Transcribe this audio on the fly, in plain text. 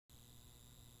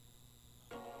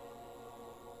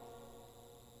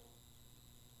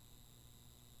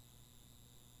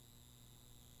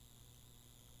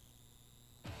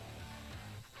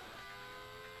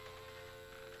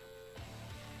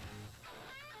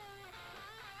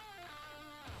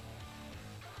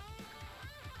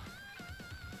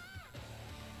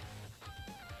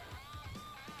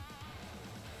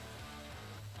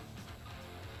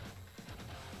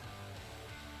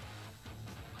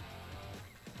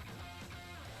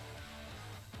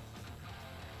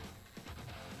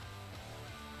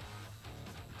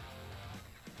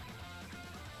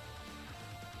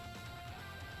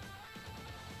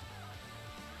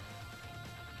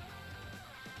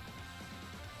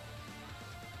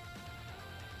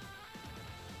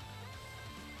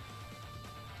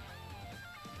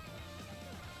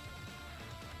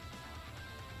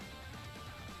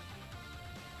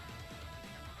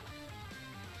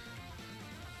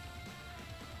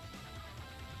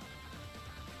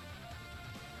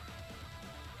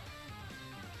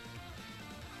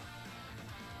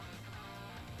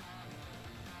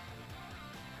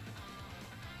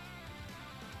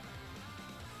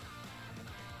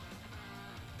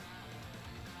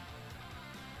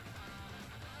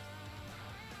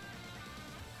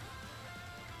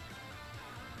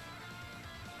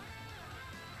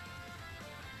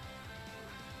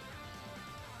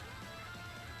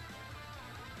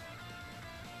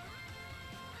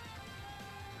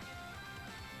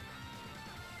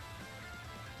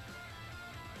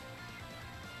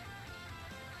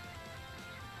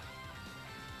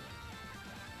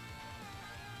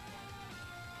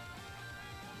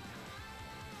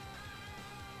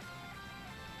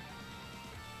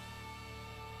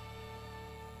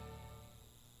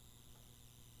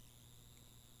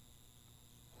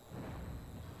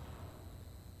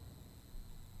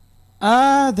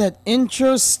Ah, that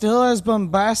intro's still as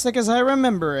bombastic as I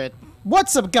remember it.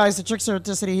 What's up, guys? The Trickster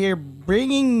here,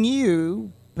 bringing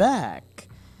you back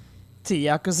to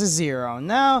Yakuza 0.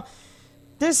 Now,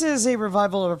 this is a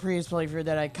revival of a previous playthrough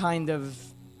that I kind of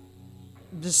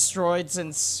destroyed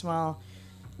since, well,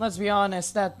 let's be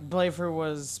honest, that playthrough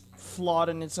was flawed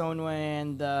in its own way,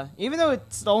 and even though it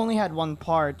only had one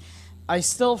part, I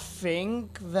still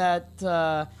think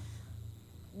that,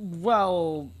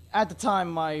 well, at the time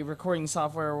my recording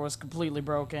software was completely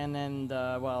broken, and,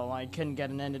 well, I couldn't get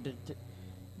an editor to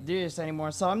do this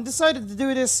anymore, so I'm decided to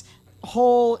do this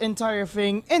whole entire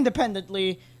thing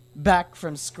independently, back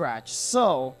from scratch.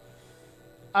 So,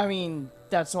 I mean,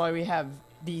 that's why we have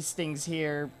these things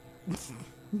here.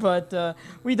 But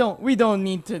we don't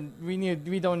need to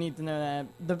know that.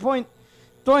 The point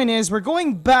is we're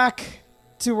going back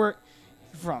to where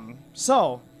from.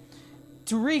 So,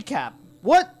 to recap,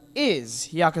 what is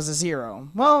Yakuza 0?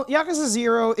 Well, Yakuza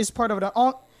 0 is part of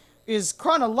is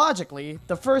chronologically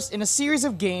the first in a series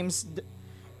of games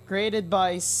created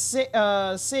by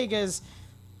Sega's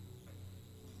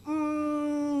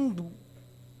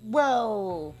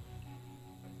well,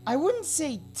 I wouldn't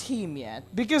say team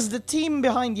yet, because the team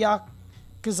behind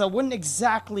Yakuza wouldn't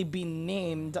exactly be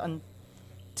named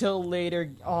until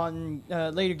later on,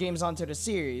 later games onto the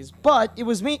series. But it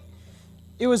was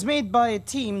made by a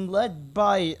team led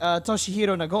by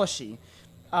Toshihiro Nagoshi,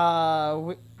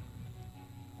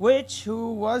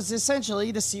 who was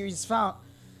essentially the series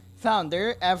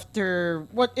founder after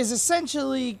what is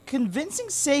essentially convincing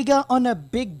Sega on a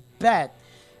big bet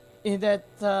that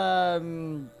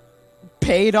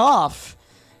paid off,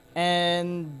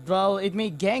 and well, it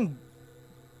made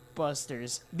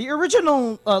gangbusters. The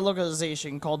original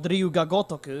localization, called Ryuga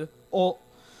Gotoku,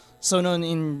 also known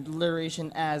in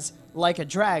alliteration as Like a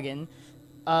Dragon,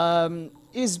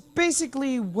 is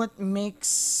basically what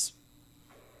makes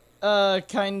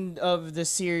kind of the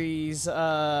series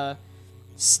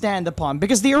stand upon,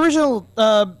 because the original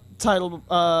title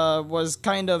was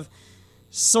kind of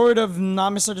sort of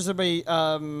not misunderstood by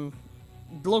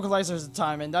localizers at the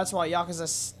time, and that's why Yakuza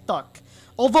stuck.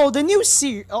 Although the new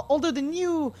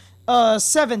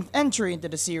seventh entry into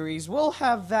the series will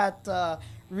have that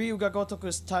Ryuga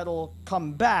Gotoku's title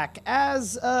come back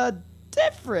as a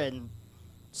different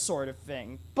sort of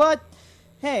thing. But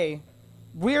hey,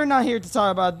 we're not here to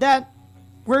talk about that.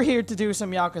 We're here to do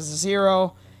some Yakuza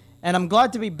 0, and I'm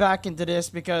glad to be back into this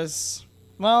because,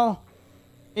 well,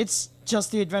 it's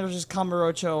just the Adventures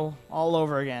Kamurocho all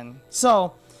over again.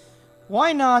 So,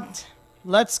 why not,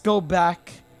 let's go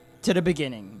back to the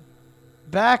beginning.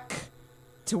 Back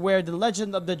to where the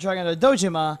legend of the Dragon of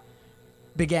Dojima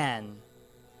began.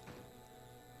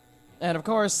 And of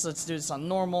course, let's do this on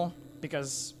normal,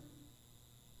 because,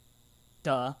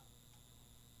 duh.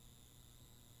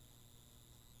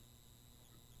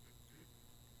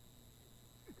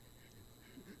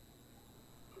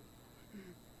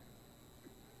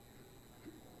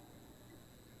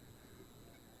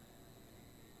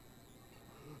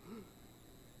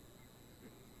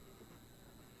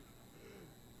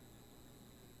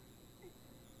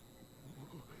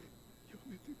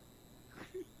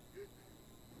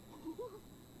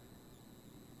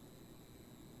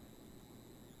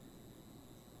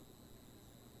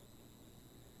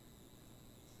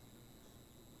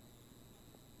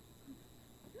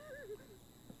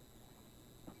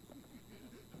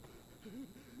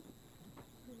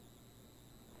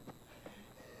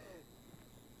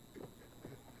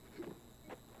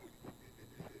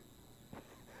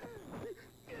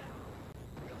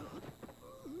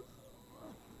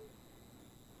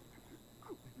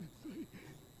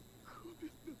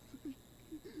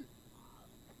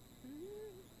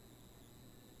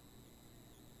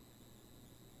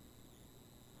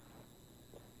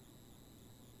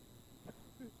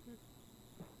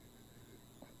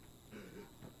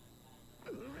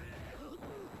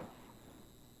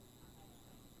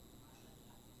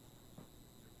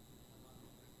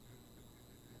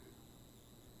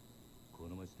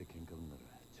 で喧嘩売るなら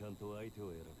ちゃんと相手を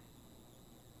選べ。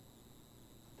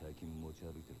大金持ち歩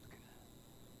いてる時は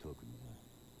特にな。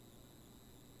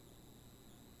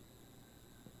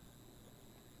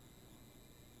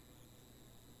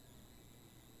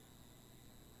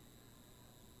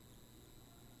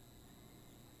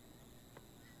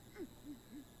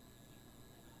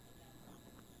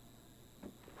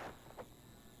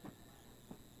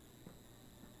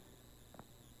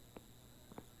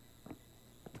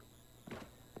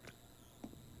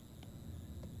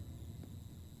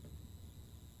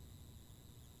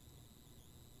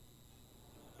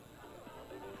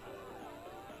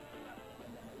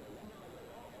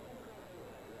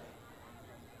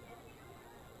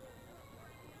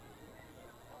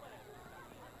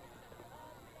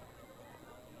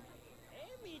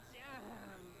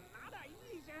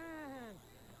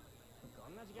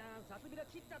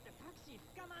し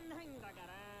捕まんないんだか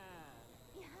ら。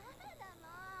やだ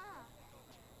も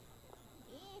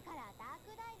う。いいから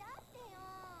宅代出してよ。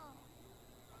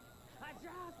あ、じ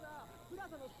ゃあさ、プラ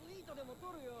ザのスイートでも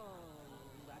取るよ。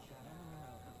だから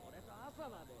俺と朝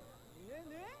まで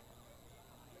ね。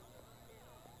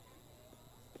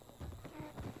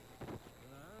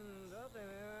なんだてめ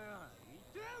え、言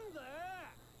ってんだ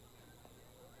よ。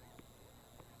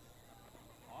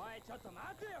おい、ちょっと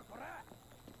待てよこれ。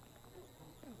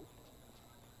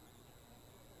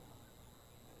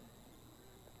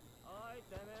おい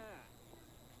てめえ、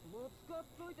ぶつかっ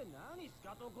といて何ス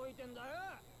カとこいてんだよ。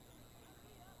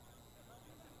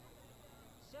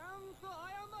ちゃんと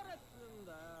謝れっつん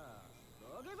だよ。土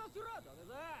下座しろ、土下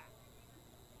座。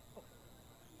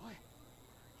おい、よ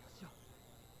しよ、よ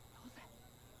せ。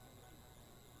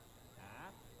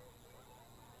あ？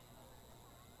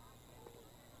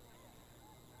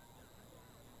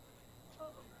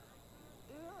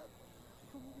いや、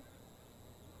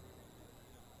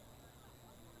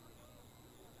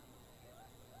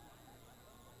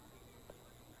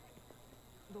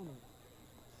どうも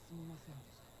すみませんで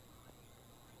した。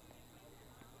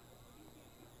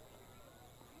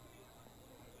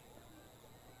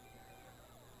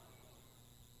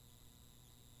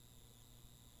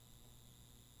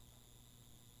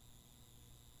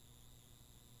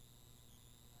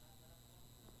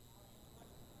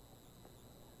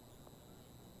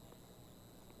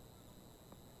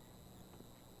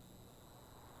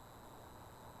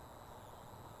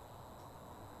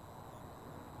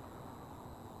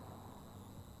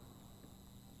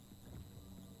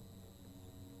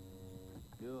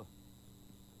よ、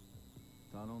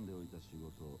頼んでおいた仕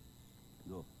事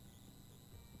どう？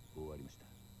終わりました。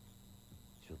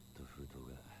ちょっと封筒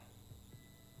が。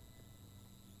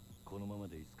このまま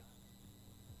でいいっすか？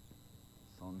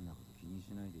そんなこと気に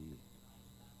しないでいい。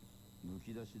む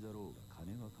き出しだろうが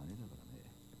金は金だからね。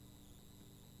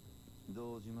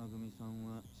堂島組さん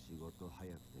は仕事早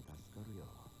くて助かるよ。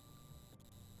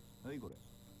はい、これ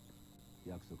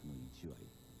約束の1割。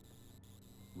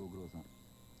ご苦労さん。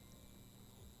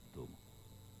どうも。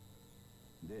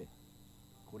で、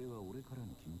これは俺から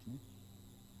の気持ちね。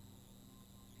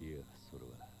いや、それ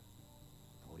は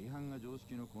取り半が常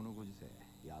識のこのご時世、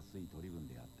安い取り分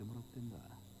でやってもらってんだ。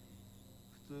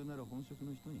普通なら本職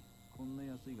の人にこんな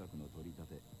安い額の取り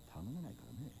立て頼めないか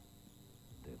らね。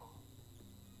でも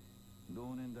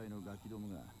同年代のガキども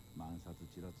が万札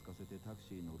ちらつかせてタク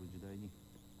シー乗る時代に、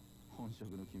本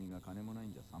職の君が金もな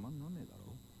いんじゃ様になんねえだ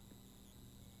ろ。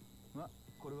ま、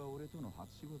これは俺との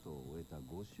初仕事を終えた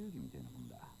ご祝儀みたいなもん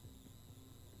だ。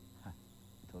はっ、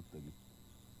取っとき。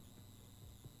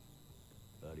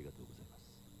ありがとうございま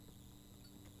す。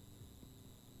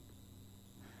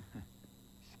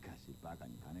しかしバカ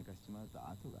に金貸しちまうと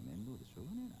後が面倒でしょう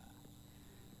がね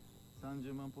えな。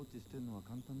30万ポッチ捨てるのは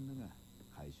簡単だが、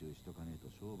回収しとかねえと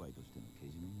商売としてのけ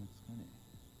じめがつかね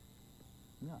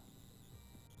えな。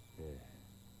え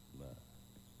え、まあ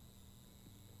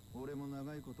俺も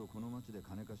長いことこの町で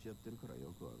金貸しやってるから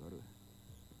よくわかる。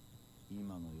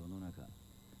今の世の中、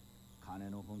金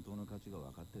の本当の価値が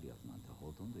分かってるやつなんて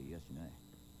ほとんどいやしない。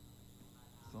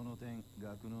その点、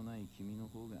学のない君の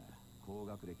方が高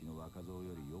学歴の若造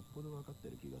よりよっぽど分かっ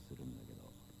てる気がするんだけど、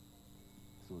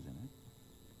そうじゃない？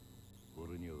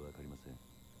俺には分かりません。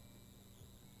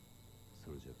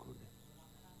それじゃこれで。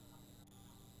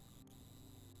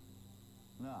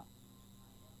なあ、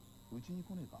うちに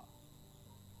来ねえか？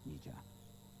兄ちゃん、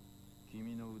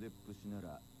君の腕っぷしな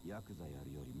らヤクザやる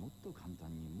よりもっと簡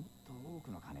単にもっと多く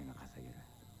の金が稼げる。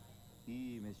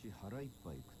いい飯腹いっ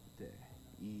ぱい食って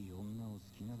いい女を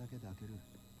好きなだけ抱ける。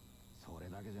それ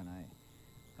だけじゃない、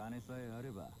金さえあ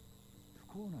れば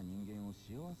不幸な人間を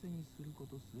幸せにするこ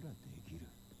とすらできる。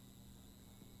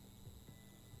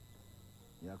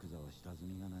ヤクザは下積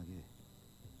みが長え。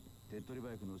手っ取り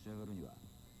早くのし上がるには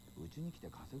うちに来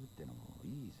て稼ぐってのもい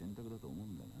い選択だと思う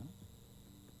んだな。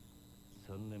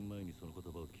3年前にその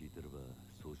言葉を聞いてれば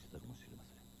そうしてたかもしれま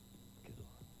せんけど、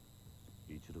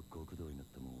一度極道になっ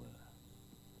たもんは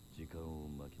時間を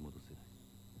巻き戻せない。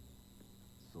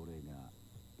それが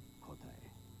答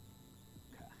え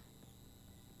か。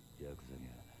ヤクザに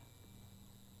は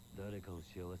誰かを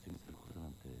幸せにすることな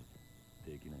んて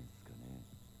できないんですか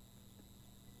ね。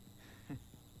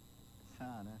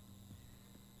さあな、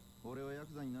俺はヤ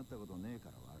クザになったことねえか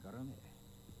らわからね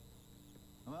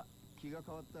え。ま、気が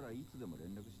変わったらいつでも連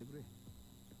絡してくれ。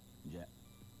じゃあ。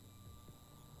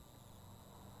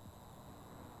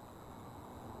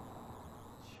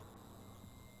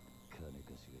金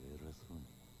貸しが偉そうに。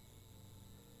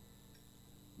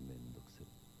めんどくせえ。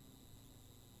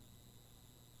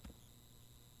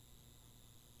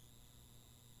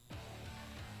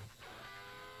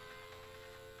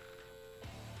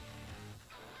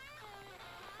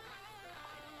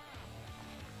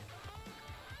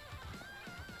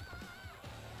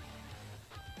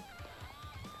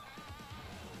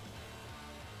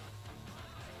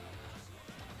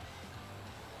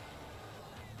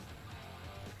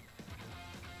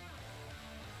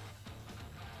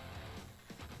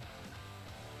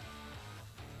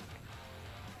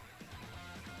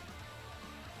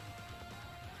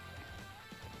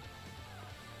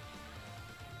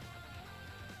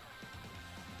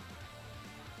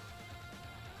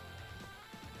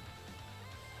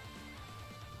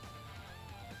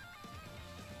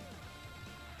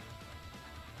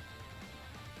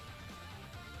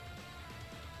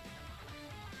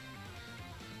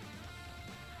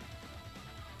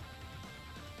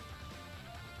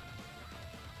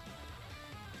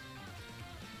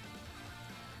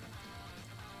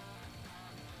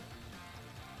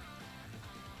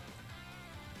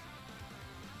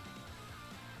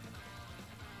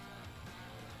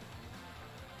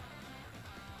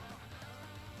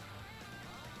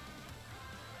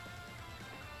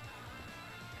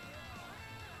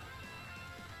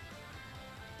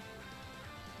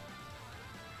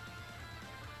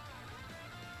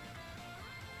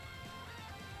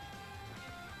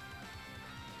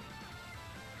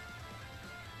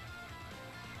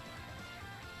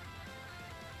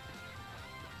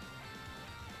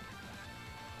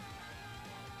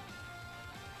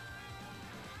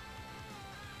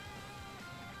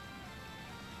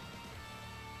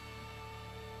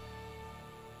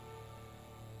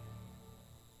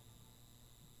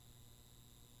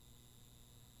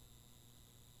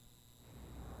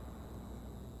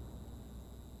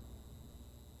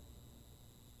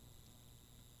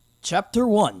Chapter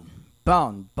 1,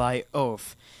 Bound by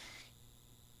Oath.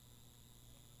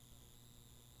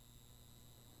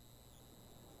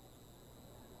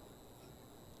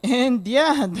 And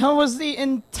yeah, that was the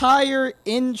entire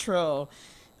intro.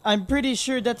 I'm pretty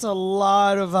sure that's a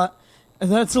lot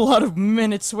of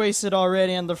minutes wasted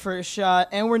already on the first shot,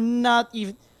 and we're not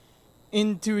even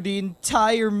into the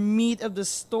entire meat of the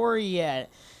story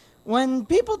yet. When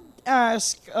people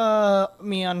ask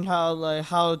me on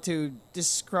how to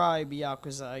describe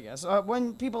Yakuza, I guess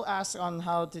when people ask on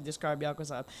how to describe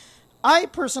Yakuza, I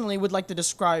personally would like to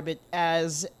describe it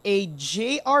as a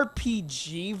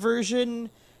JRPG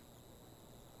version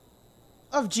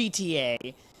of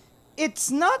GTA.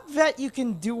 It's not that you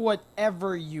can do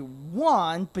whatever you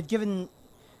want, but given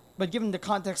the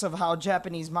context of how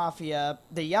Japanese mafia,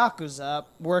 the Yakuza,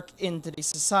 work into the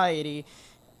society,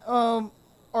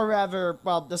 or rather,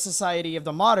 well, the society of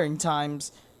the modern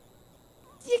times,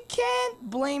 you can't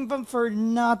blame them for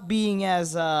not being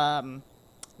as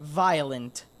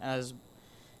violent as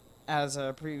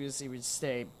previously would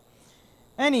state.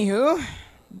 Anywho,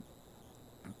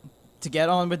 to get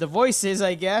on with the voices,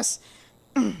 I guess.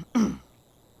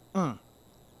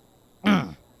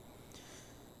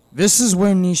 This is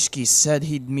where Nishiki said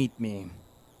he'd meet me.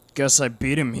 Guess I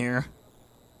beat him here.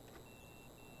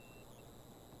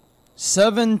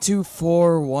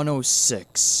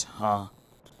 724106, huh?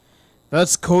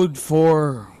 That's code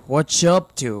for what you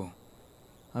up to.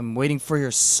 I'm waiting for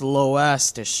your slow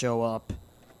ass to show up.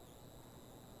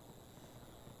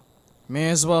 May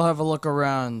as well have a look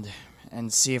around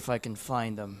and see if I can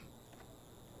find him.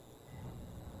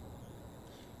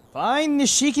 Find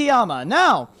Nishikiyama.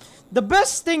 Now, the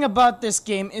best thing about this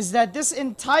game is that this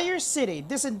entire city,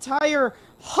 this entire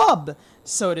hub,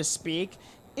 so to speak,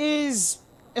 is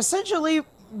essentially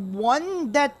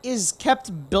one that is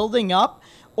kept building up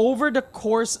over the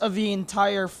course of the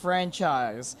entire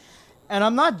franchise. And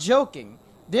I'm not joking.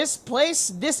 This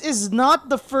is not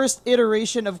the first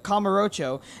iteration of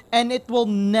Kamurocho, and it will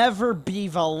never be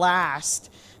the last.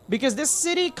 Because this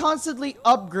city constantly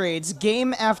upgrades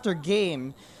game after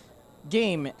game.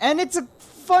 And it's a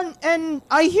fun, and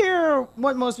I hear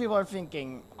what most people are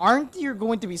thinking. Aren't you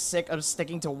going to be sick of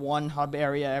sticking to one hub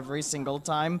area every single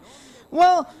time?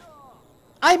 Well,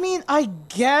 I mean, I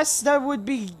guess that would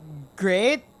be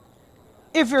great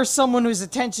if you're someone whose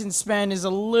attention span is a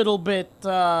little bit,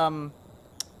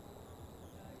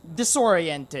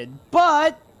 disoriented.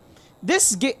 But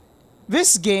this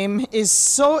game is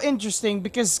so interesting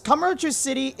because Kamurocho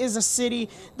City is a city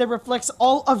that reflects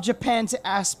all of Japan's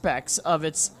aspects of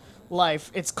its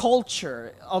life, its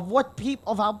culture, of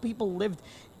how people lived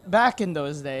back in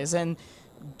those days. And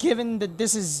given that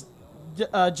this is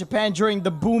Japan during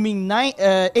the booming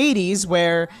 80s,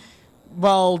 where,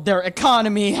 well, their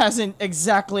economy hasn't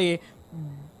exactly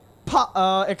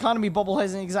economy bubble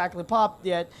hasn't exactly popped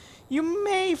yet, you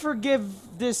may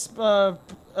forgive this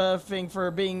thing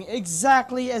for being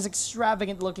exactly as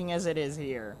extravagant looking as it is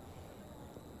here,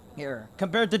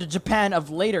 compared to the Japan of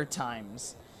later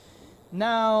times.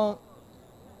 Now,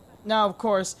 of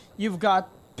course, you've got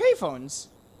payphones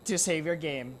to save your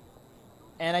game.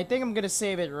 And I think I'm gonna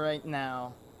save it right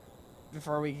now,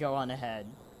 before we go on ahead.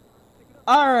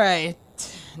 Alright,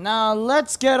 now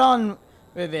let's get on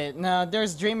with it. Now,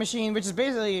 there's Dream Machine, which is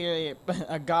basically a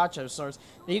gacha of sorts.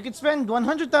 You can spend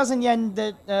 100,000 yen so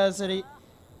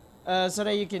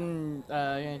that you can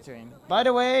train. By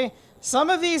the way, some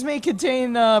of these may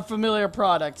contain familiar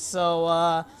products, so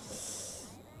I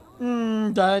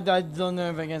don't know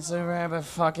if I can say that, but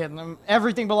fuck it.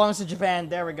 Everything belongs to Japan.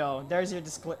 There we go. There's your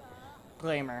disclaimer.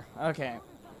 Okay.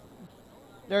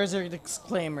 There's your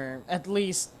disclaimer. At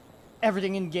least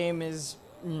everything in game is,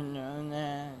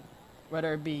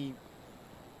 whether it be.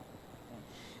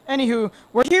 Anywho,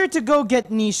 we're here to go get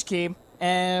Nishiki,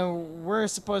 and we're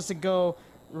supposed to go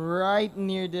right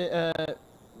near the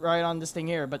right on this thing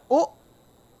here. But oh.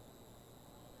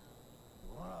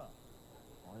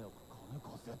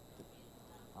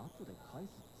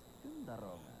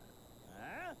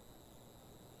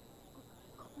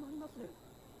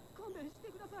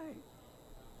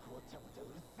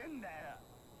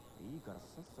 いいから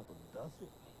さっさと出せ。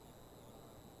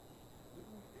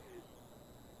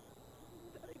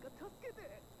誰か助けて。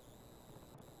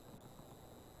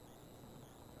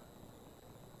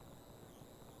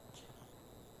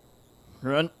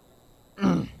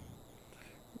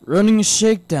Running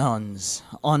shakedowns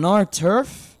on our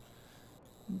turf?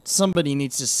 Somebody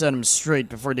needs to set them straight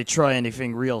before they try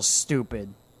anything real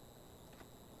stupid.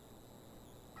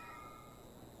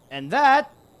 And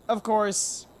that, of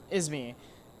course, is me.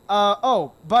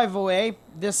 Oh, by the way,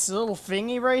 this little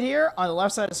thingy right here on the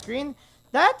left side of the screen,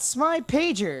 That's my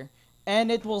pager,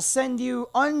 and it will send you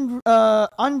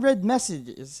unread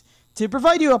messages to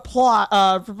provide you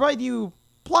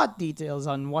plot details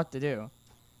on what to do.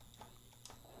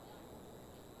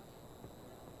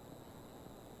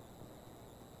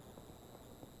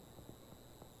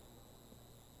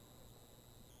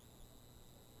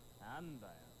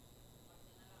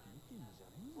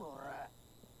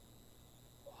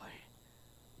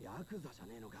 Yakuza じゃ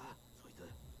ねえのかそいつ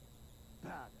バ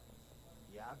カ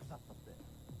ヤクザったって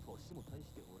年も大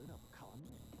して俺らと変わん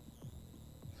ね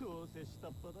えどうせ下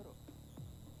っ端だろ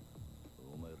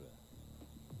お前ら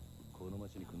この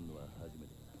町に来んのは初め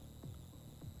て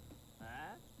だ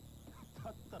だ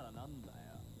ったらなんだ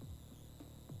よ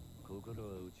ここらは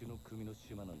うちの組の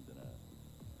島なんでな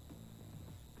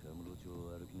カムロ町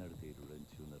を歩き慣れている連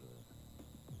中なら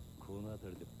この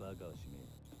辺りでバカはしね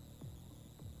え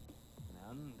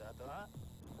なんだと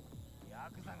ヤ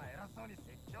クザが偉そうに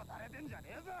説教されてんじゃ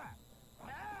ねえぞ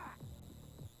なあ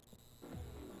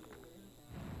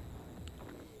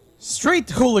Street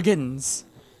hooligans.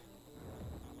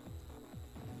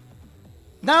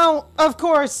 Now, of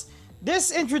course,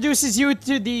 this introduces you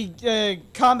to the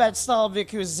combat style of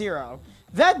Yakuza 0.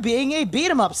 That being a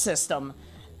beat-em-up system.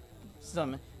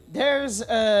 There's,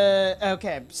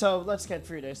 okay, so let's get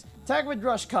through this. Attack with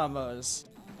rush combos.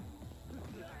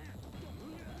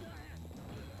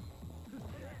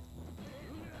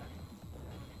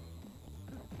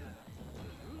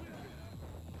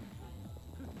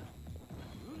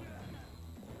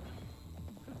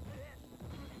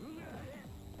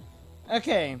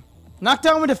 Okay, knock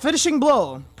down with a finishing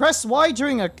blow. Press Y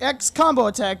during a X combo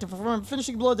attack to perform a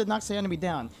finishing blow that knocks the enemy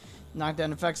down.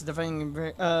 Knockdown effects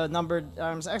defending numbered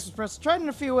items. X was pressed. Tried in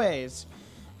a few ways.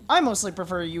 I mostly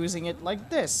prefer using it like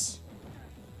this.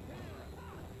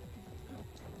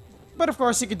 But of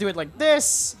course, you could do it like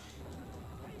this.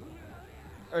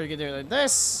 Or you could do it like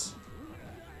this.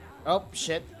 Oh,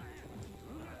 shit.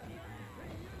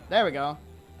 There we go.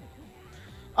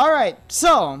 Alright,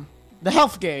 so, the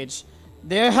health gauge.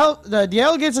 The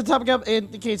yellow gauge at the top up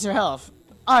indicates your health.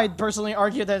 I'd personally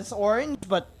argue that it's orange,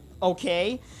 but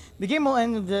okay. The game will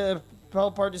end with the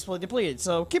health part display depleted,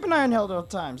 so keep an eye on health at all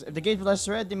times. If the gauge flashes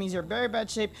red, that means you're in very bad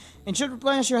shape and should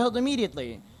replenish your health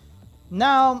immediately.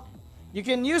 Now, you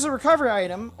can use a recovery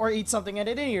item or eat something at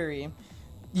an eatery.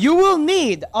 You will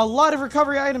need a lot of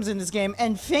recovery items in this game,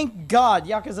 and thank God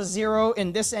Yakuza 0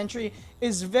 in this entry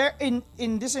is in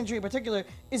this entry in particular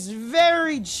is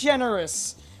very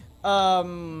generous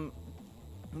with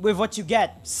what you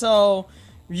get. So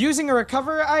using a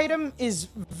recovery item is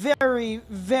very,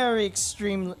 very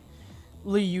extremely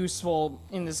useful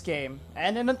in this game,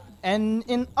 and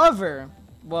in other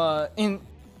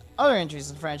entries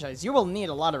in the franchise, you will need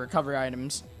a lot of recovery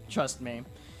items. Trust me.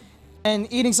 And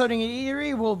eating something at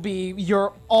eatery will be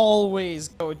your always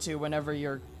go-to whenever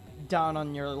you're down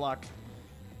on your luck.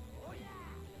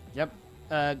 Yep.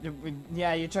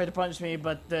 Yeah, you tried to punch me,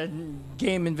 but the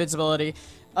game invincibility.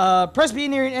 Press B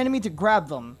near an enemy to grab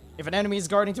them. If an enemy is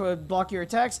guarding to block your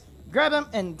attacks, grab them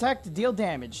and attack to deal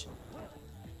damage.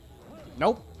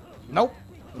 Nope. Nope.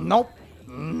 Nope.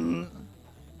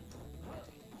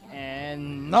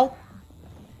 And nope.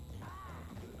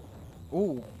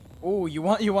 Ooh. Ooh, you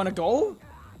want to go?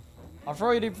 I'll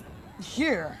throw you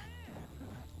here.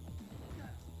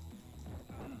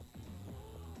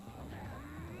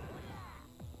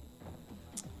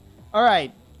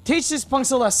 Alright, teach this punks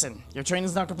a lesson. Your training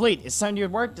is not complete. It's time to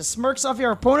work the smirks off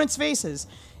your opponent's faces.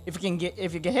 If you get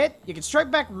hit, you can strike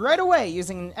back right away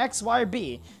using an X, Y, or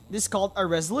B. This is called a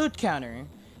resolute counter.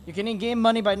 You can gain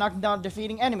money by knocking down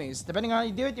defeating enemies. Depending on how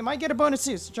you do it, you might get a bonus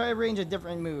too, so try a range of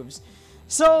different moves.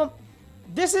 So,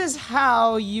 this is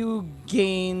how you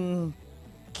gain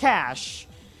cash,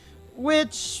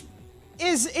 which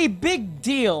is a big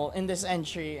deal in this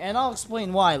entry, and I'll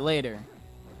explain why later.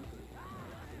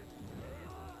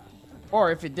 Or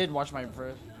if you did watch my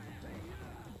first.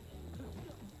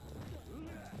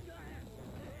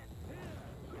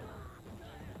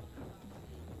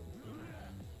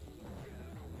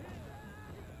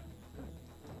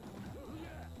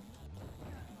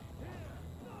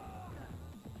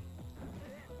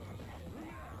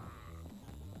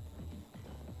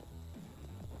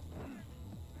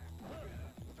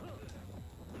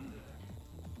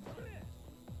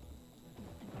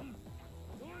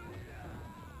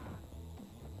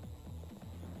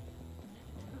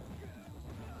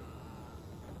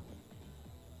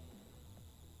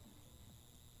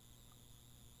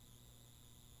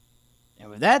 And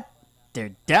with that,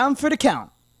 they're down for the count.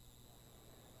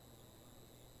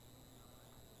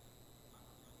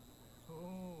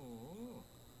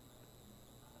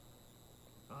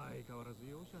 I 相変わらず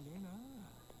容赦ねえな。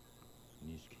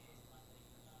錦、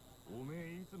おめ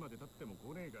えいつまで経っても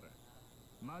来ねえから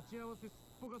待ち合わせすっ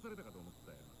ぽかされたかと思っ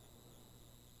たよ。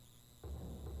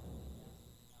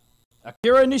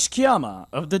Akira Nishikiyama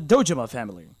of the Dojima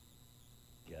family.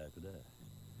 逆だ。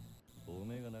お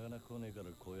めえがなかなか来ねえから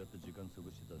こうやって時間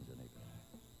潰してたんじゃねえか。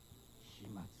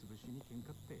暇つぶしに喧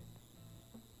嘩って。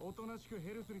おとなしく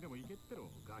ヘルスにでも行けって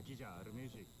ろ。ガキじゃあるめえ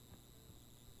し。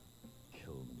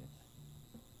興味ね。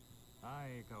相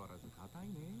変わらず硬い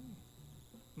ね。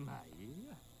まあいい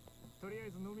や。とりあ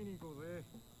えず飲みに行こうぜ。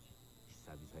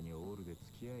久々にオールで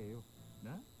付き合えよ。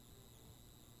な。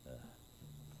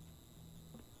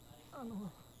あ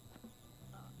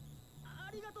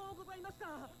りがとうございました。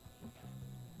は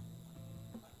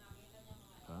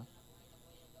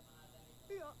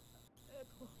いや、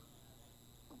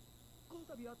この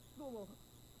度はどうも。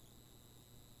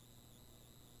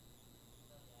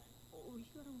お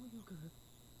日柄もよく。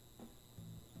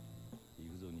行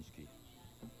くぞ錦。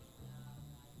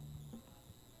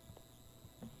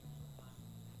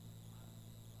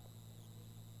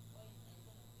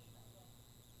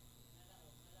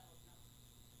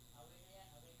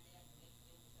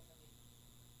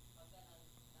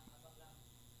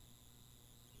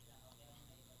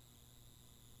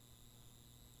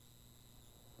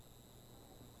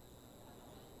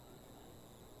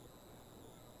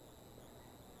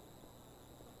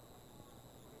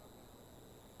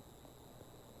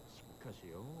しかし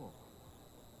よ、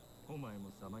お前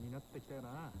も様になってきたよ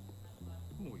な。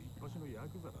もう一発のヤ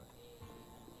クザだ。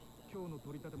今日の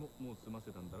取り立てももう済ま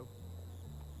せたんだろ。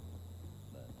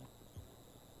まあな。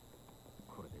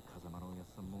これで風間のおやっ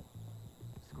さんも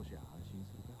少し安心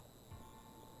するか。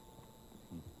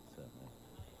さあ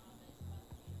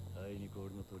な。あいにく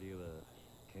俺の取り柄は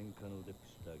喧嘩の腕っぷ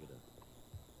しだけだ。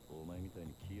お前みたい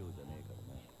に器用じゃねえか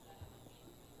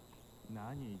らな。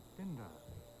何言ってんだ。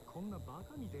こんなバ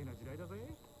カみてえな時代だぜ。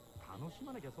楽し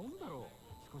まなきゃ損だろう。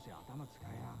少し頭使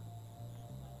えや。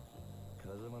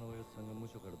風間のおやっさんが無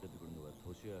所から出てくるのは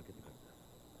年明けてからだ。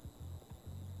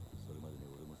それまでに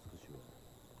俺も少しは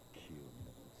器用に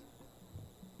なっ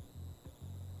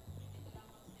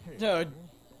てさ。 Oh,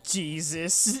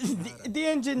 Jesus. The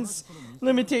engine's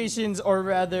limitations, or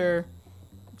rather,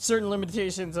 certain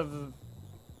limitations of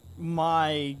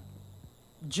my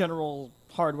general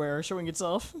hardware are showing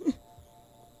itself.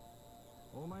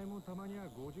 お前もたまには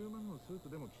50万のスー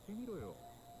ツでも着てみろよ。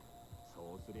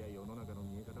そうすりゃ世の中の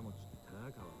見え方もちった変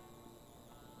わる。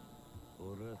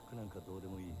俺は服なんかどうで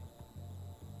もいい。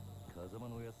風間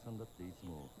のおやっさんだっていつ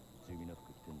も地味な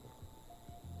服着てんだろ。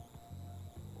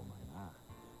お前な、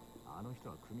あの人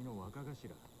は組の若頭。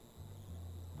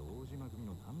堂島組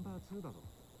のナンバー2だぞ。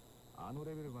あの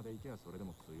レベルまで行けばそれで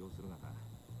も通用するがな。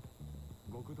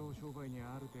極道商売に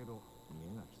ある程度見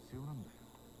えが必要なんだよ。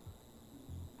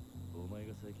お前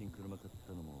が最近車買っ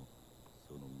たのも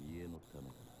その見栄のため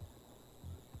だ。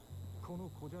この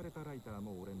こじゃれたライター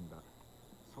も俺んだ。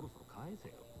そろそろ返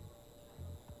せよ。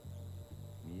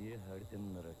見栄張りて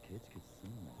んならケチケチ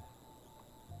すんな。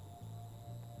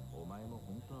お前も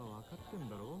本当は分かってん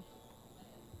だろ。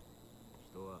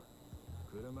人は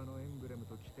車のエンブレム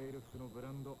と着ている服のブ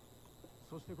ランド、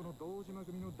そしてこの堂島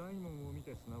組の大門を見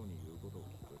て素直に言うことを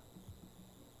聞く。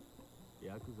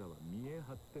ヤクザは見栄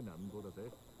張ってなんぼだぜ。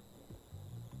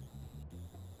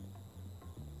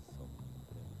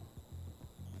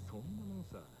そんなもん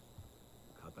さ。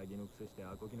仇のくせして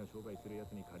アコギな商売するや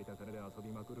つに借りた金で遊び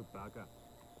まくるバカ。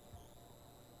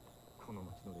この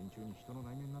町の連中に人の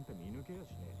内面なんて見抜けや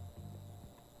しね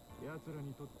え。奴ら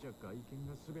にとっちゃ外見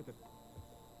が全て。分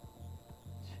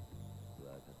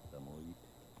かった、もういい。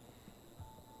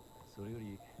それよ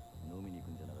り飲みに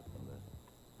行くんじゃなかったのか。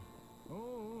お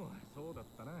うおう、そうだっ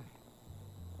たな。よ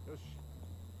し、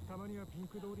たまにはピ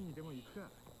ンク通りにでも行くか。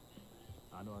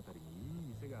あの辺りにいい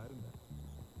店があるんだ。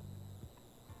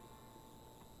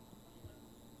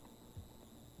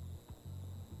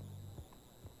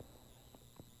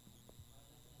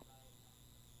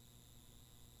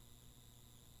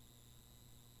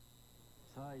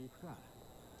さあ行くか。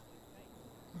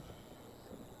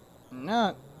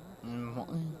Not.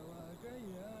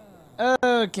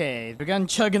 Okay, begun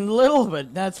chugging a little,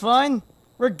 but that's fine.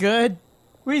 We're good.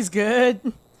 We's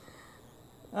good.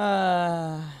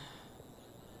 But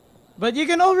you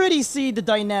can already see the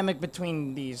dynamic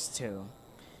between these two.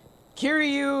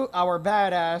 Kiryu, our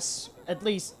badass, at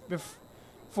least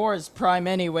before his prime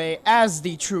anyway, as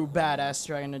the true badass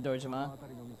dragon of Dojima. ち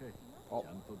ゃ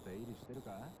んと出入りしてる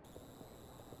か。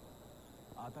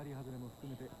当たり外れも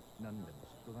含めて何でも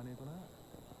知っとかねえとな。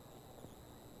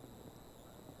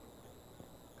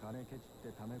金ケチ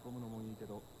って溜め込むのもいいけ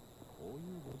ど、こう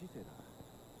いうご時世だ。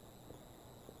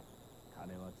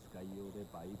金は使いようで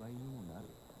売買にもなる。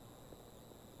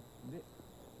で、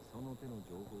その手の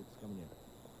情報をつかみにゃ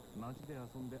街で遊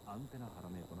んでアンテナ張ら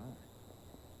ねえとな。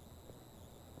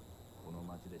この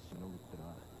街でしのぐっての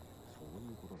はそう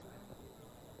いうことさ。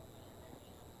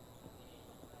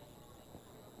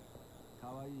可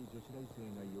愛い女子大生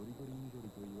がよりどりみどり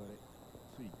と言われ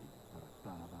ついていった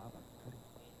らバーバーばっかり。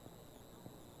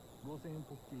5000円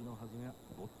ポッキーのはずが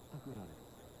ぼったくられる。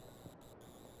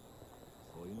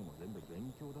そういうのも全部勉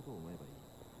強だと思えばいい。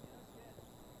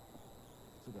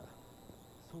つうか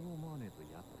そう思わねえと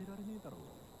やってられねえだろう。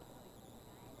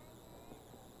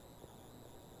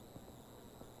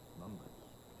なんだ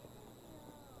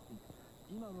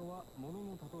今のは物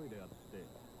の例えであって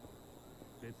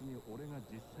別に俺が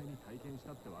実際に体験し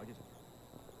たってわけじゃ。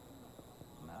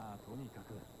まあとにか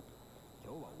く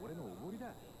今日は俺のおごり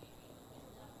だ。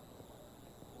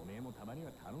おめえもたまに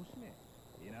は楽しめ。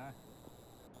いいな。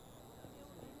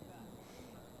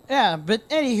 Yeah, but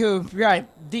anywho, right,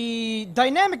 the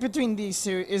dynamic between these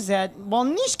two is that while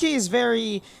Nishiki is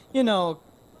very, you know,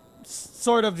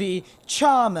 sort of the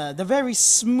charmer, the very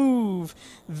smooth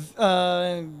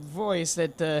voice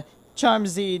that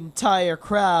charms the entire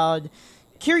crowd,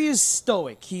 Kiryu's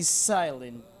stoic, he's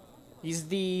silent. He's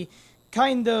the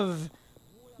kind of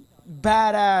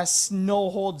badass,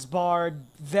 no-holds-barred,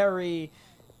 very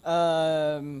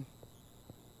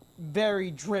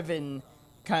driven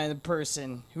kind of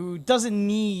person who doesn't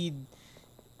need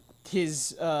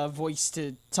his voice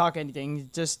to talk anything, he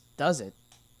just does it.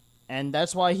 And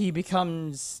that's why he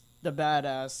becomes the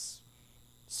badass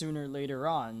sooner or later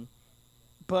on.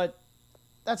 But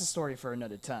that's a story for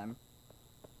another time.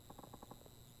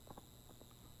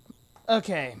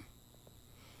 Okay.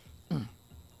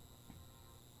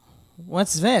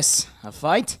 What's this? A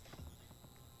fight?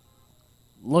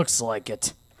 Looks like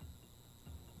it.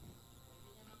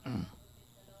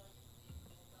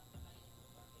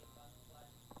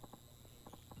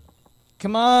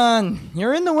 Come on,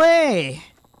 you're in the way.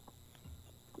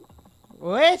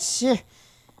 What's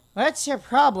your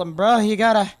problem, bro? You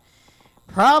got a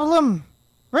problem?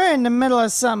 We're in the middle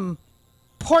of some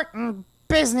important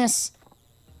business.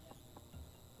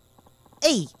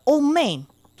 Hey, old man,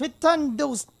 return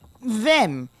those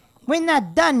them. We're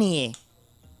not done here.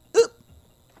 Oop.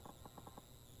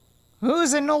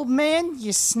 Who's an old man?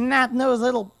 You snot-nosed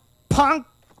little punk.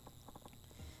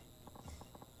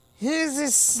 Who's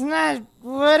this snot?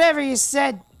 Whatever you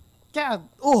said. God,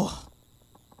 oh.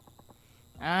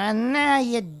 Now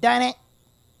you done it.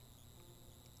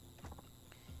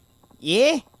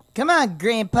 Yeah? Come on,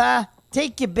 Grandpa.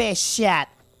 Take your best shot.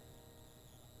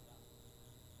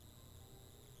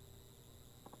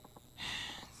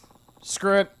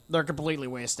 Screw it. They're completely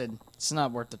wasted. It's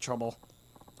not worth the trouble.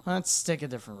 Let's take a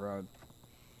different road.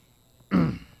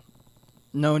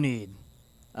 No need.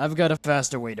 I've got a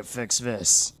faster way to fix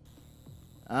this.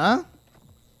 Huh?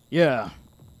 Yeah.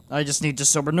 I just need to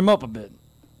sober them up a bit.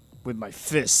 With my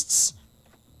fists.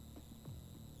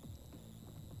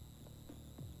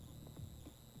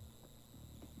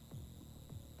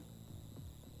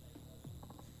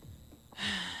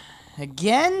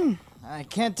 Again? I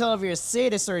can't tell if you're a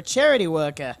sadist or a charity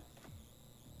worker.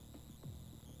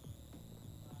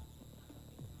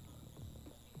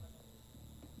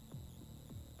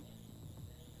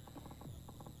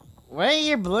 What are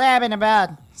you blabbing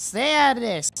about? Stay out of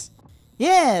this.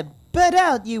 Yeah, butt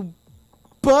out, you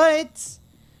butt.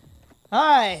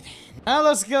 Alright, now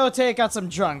let's go take out some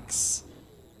drunks.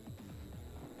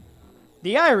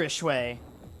 The Irish way.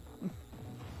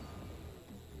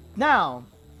 Now,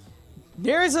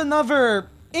 there's another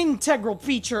integral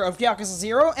feature of Yakuza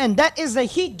 0, and that is the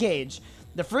heat gauge.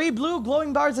 The three blue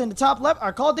glowing bars in the top left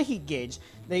are called the heat gauge.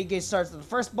 The heat gauge starts at the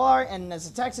first bar, and as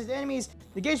it attacks its enemies,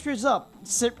 the gauge speeds up,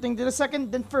 shifting to the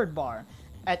second, then third bar.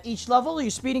 At each level,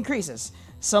 your speed increases.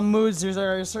 Some moves, there's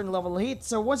a certain level of heat,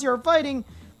 so once you're fighting,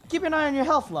 keep an eye on your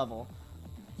health level.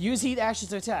 Use heat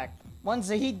actions to attack. Once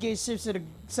the heat gauge shifts to the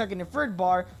second and third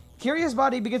bar, Kiryu's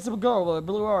body begins to glow with a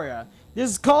blue aura. This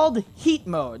is called heat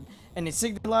mode, and it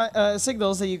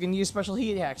signals that you can use special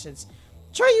heat actions.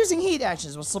 Try using heat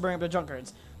actions while slowing up the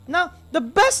drunkards. Now, the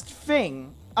best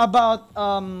thing about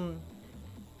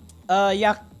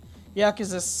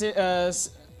Yakuza,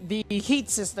 the heat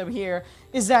system here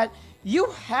is that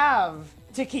you have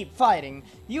to keep fighting.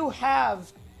 You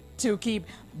have to keep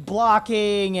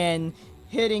blocking and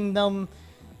hitting them.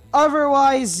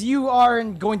 Otherwise, you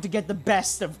aren't going to get the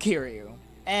best of Kiryu.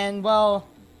 And, well,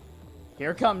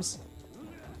 here it comes.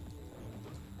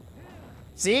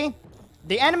 See?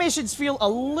 The animations feel a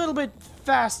little bit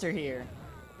faster here.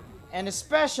 And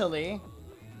especially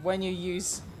when you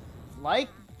use, like,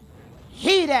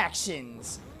 Heat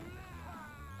actions.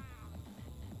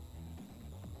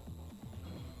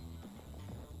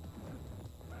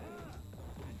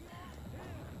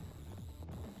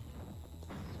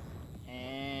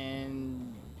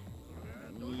 And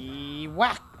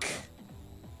whack.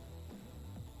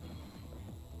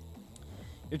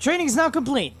 Your training is now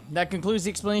complete. That concludes the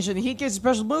explanation of the Heat Game's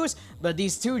special moves, but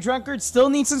these two drunkards still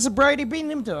need some sobriety beating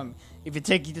them to them. If you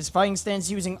take this fighting stance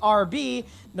using RB,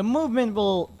 the movement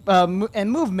will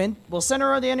center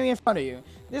around the enemy in front of you.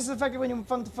 This is effective when you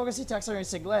focus attacks on a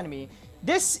single enemy.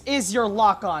 This is your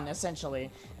lock-on, essentially,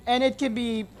 and it can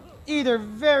be either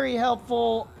very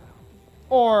helpful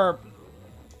or,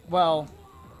 well,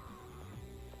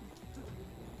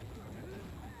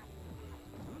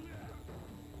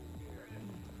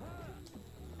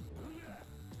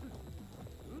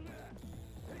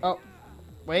 oh,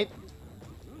 wait.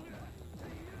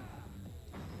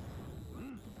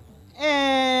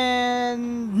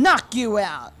 And knock you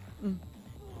out. And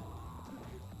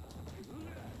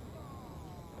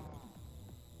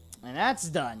that's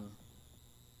done.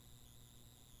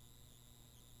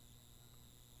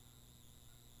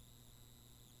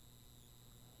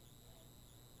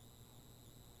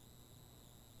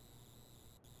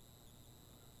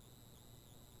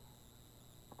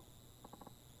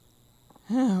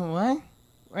 What?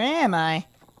 Where am I?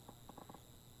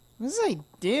 What was I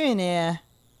doing here?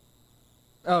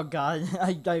 Oh god,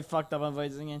 I fucked up on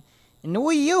voice again. And who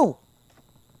are you?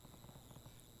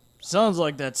 Sounds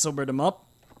like that sobered him up.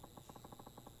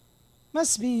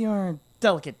 Must be your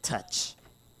delicate touch.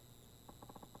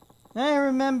 I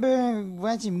remember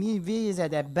watching music videos at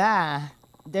that bar.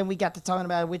 Then we got to talking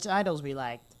about which idols we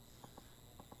liked.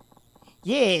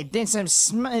 Yeah, then some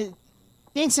smart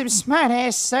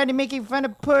ass started making fun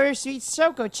of poor sweet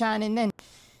Soko-chan, and then,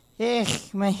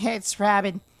 my head's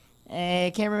throbbing.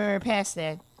 I can't remember past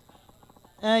that.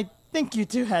 I think you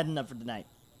two had enough for tonight.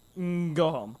 Go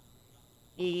home.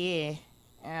 Yeah.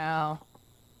 Ow.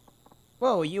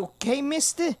 Whoa, you okay,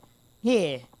 mister?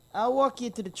 Here, I'll walk you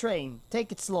to the train.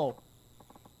 Take it slow.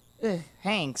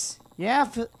 Thanks. Yeah,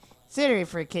 consider it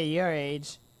for a kid your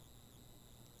age.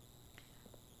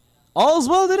 All's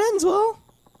well that ends well.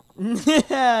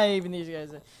 Even these guys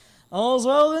say, all's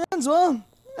well that ends well.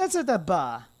 That's at the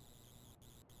bar.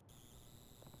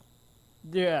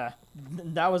 Yeah,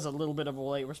 that was a little bit of a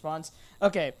late response.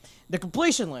 Okay, the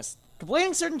completion list.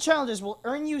 Completing certain challenges will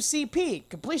earn you CP,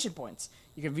 completion points.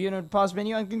 You can view the pause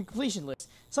menu on the completion list.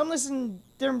 Some are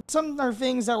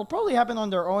things that will probably happen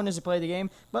on their own as you play the game,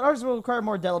 but others will require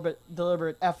more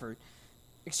deliberate effort.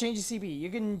 Exchange CP. You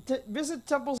can visit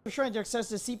temples or shrines to access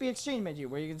the CP exchange menu,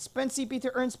 where you can spend CP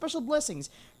to earn special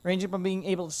blessings, ranging from being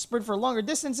able to sprint for longer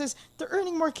distances to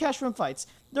earning more cash from fights.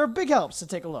 There are big helps, so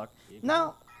take a look.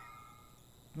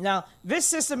 Now, this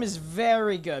system is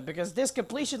very good, because this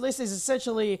completion list is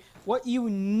essentially what you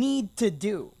need to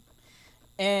do.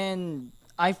 And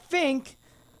I think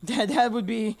that would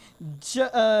be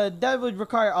that would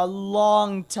require a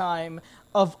long time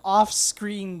of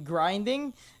off-screen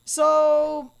grinding.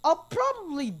 So I'll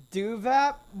probably do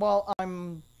that while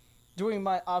I'm doing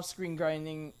my off-screen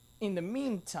grinding in the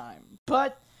meantime.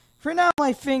 But for now,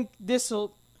 I think this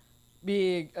will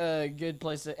be a good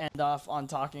place to end off on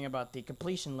talking about the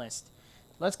completion list.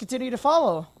 Let's continue to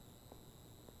follow.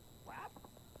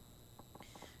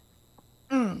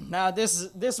 Now this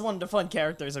is one of the fun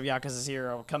characters of Yakuza's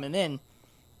Hero coming in.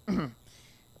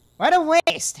 What a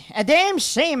waste! A damn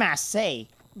shame, I say.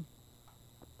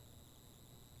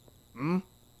 You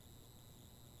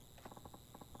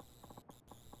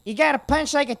gotta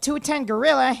punch like a 2-ton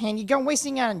gorilla, and you go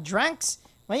wasting it on drunks?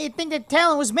 What do you think that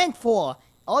talent was meant for?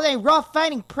 All that raw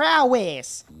fighting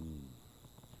prowess.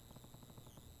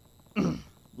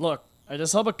 Look, I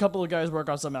just help a couple of guys work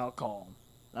on some alcohol.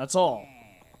 That's all.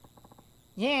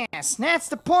 Yes, that's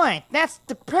the point. That's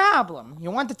the problem. You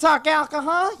want to talk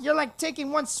alcohol? You're like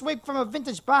taking one swig from a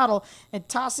vintage bottle and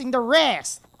tossing the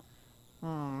rest.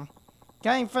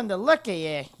 Coming from the look of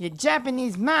you, you're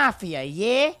Japanese mafia,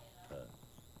 yeah?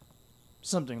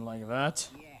 Something like that.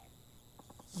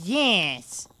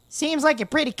 Yes. Seems like you're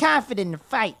pretty confident in the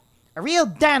fight. A real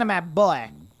dynamite boy.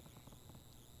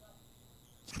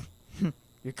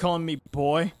 You're calling me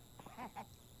boy?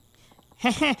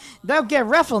 Don't get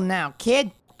ruffled now, kid.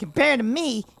 Compared to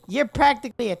me, you're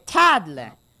practically a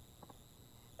toddler.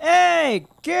 Hey,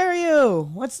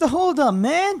 Garyu! What's the holdup,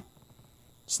 man?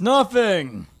 It's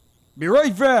nothing. Be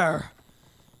right there.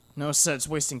 No sense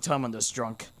wasting time on this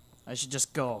drunk. I should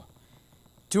just go.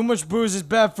 Too much booze is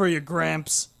bad for you,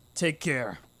 Gramps. Take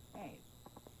care.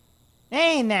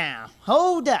 Hey now,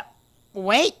 hold up.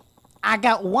 Wait, I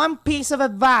got one piece of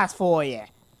advice for you.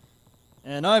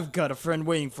 And I've got a friend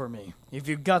waiting for me. If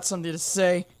you've got something to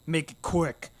say, make it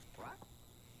quick.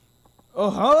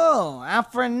 Oh,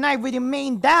 out for a night with your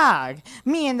main dog.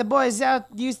 Me and the boys out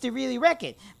used to really wreck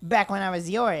it, back when I was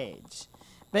your age.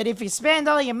 But if you spend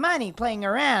all your money playing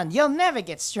around, you'll never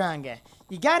get stronger.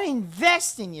 You gotta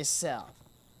invest in yourself.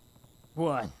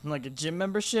 What, like a gym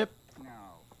membership?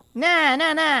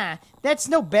 Nah. That's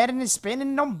no better than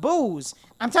spending on booze.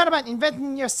 I'm talking about investing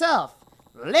in yourself.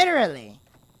 Literally.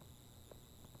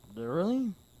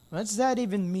 Literally? What's that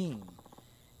even mean?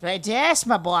 Glad you asked,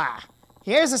 my boy.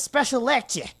 Here's a special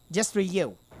lecture, just for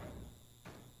you.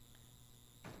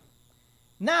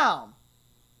 Now,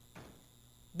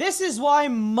 this is why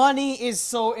money is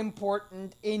so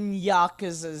important in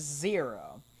Yakuza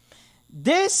 0.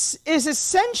 This is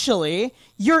essentially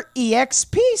your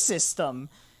EXP system.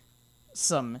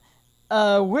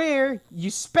 Where you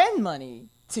spend money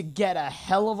to get a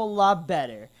hell of a lot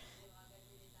better.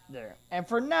 There. And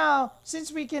for now,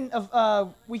 since we can't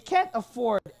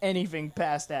afford anything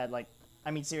past that, like, I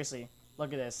mean, seriously,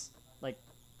 look at this. Like,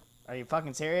 are you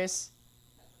fucking serious?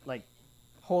 Like,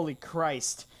 holy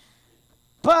Christ.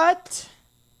 But,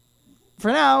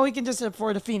 for now, we can just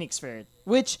afford a Phoenix Spirit,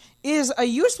 which is a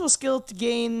useful skill to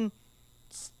gain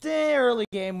the early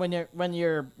game when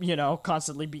you're, you know,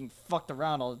 constantly being fucked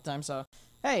around all the time. So,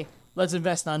 hey, let's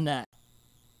invest on that.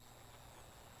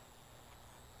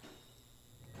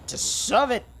 Just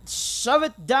shove it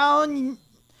down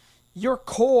your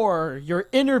core, your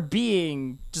inner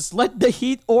being. Just let the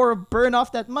heat ore burn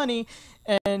off that money,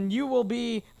 and you will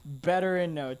be better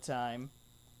in no time.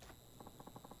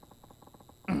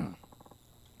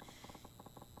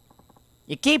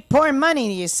 You keep pouring money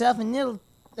into yourself and with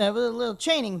a little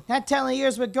training, that talent of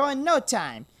yours will grow in no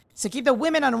time. So keep the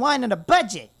women on wine on a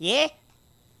budget, yeah?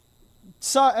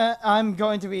 So, I'm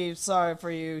going to be sorry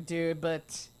for you, dude,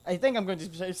 but I think I'm going to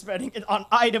be spending it on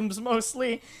items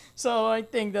mostly, so I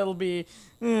think that'll be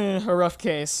a rough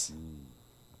case.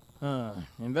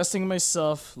 Investing in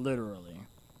myself, literally.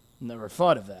 Never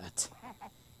thought of that.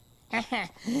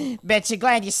 Bet you're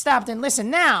glad you stopped and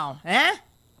listened now, huh?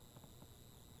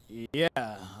 Yeah,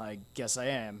 I guess I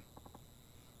am.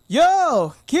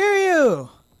 Yo, Kiryu!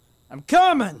 I'm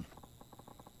coming!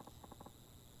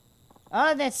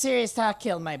 All that serious talk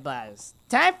killed my buzz.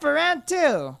 Time for round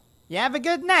 2. You have a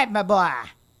good night, my boy.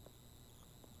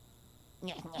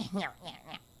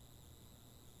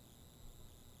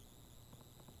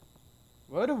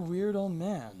 What a weird old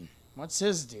man. What's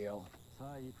his deal?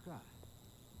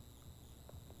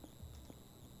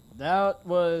 That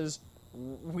was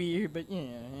weird, but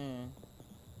yeah.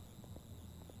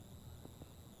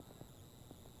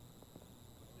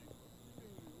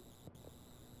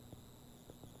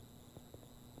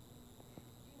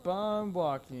 Bomb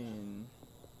walking.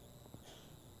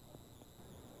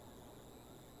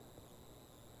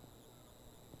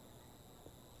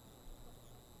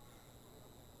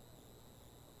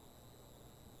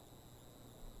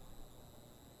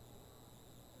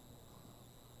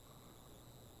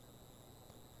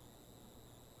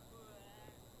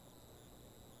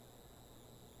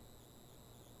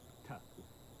たく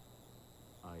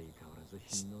相変わらず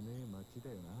品のねえ街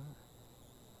だよな。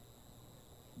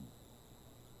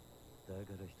だ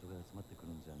から人が集まってく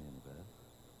るんじゃねえのか。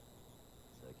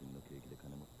最近の景気で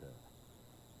金持った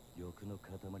欲の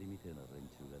塊みてえな連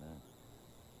中がな。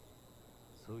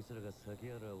そいつらが酒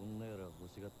やら女やら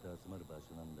欲しがって集まる場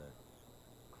所なんだ。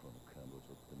このカンボ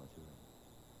ジョって街は。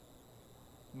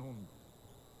なんだ、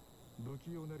不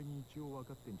器用なりに一応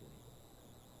分かってんじゃね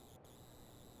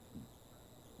えか。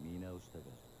見直した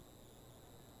か。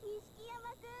錦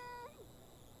山くん。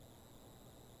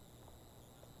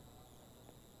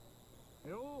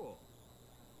よ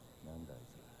なんだあい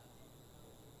つ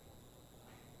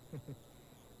ら。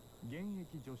現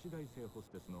役女子大生ホス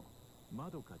テスのま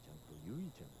どかちゃんとゆ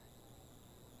いちゃん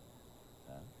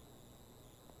だ。あ？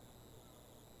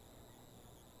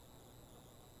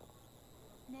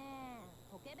ねえ、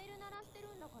ポケベル鳴らして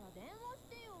るんだから電話し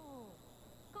てよ。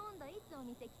今度いつお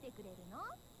店来てくれるの？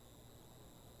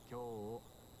今日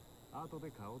後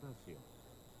で顔出すよ。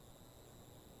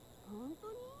本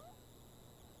当に？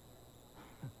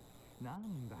な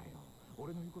んだよ、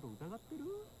俺の言うこと疑ってる？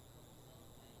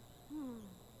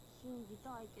信じ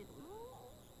たいけどな。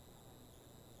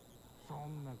そ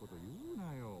んなこと言う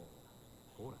なよ。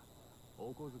ほら、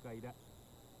お小遣いだ。や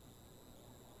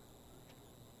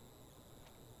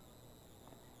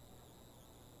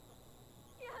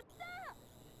った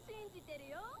ー！信じてる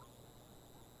よ。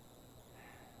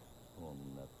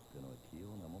女ってのは器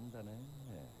用なもんだね。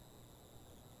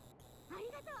あり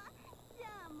がとう。じ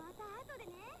ゃあまた後で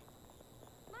ね。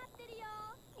待ってるよ、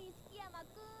錦山く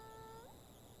ん。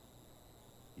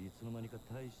いつの間にか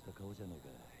大した顔じゃねえか、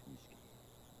錦。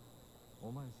お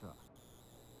前さ、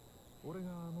俺が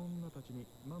あの女たちに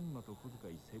まんまと小遣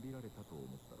いせびられたと思っ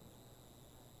たろ。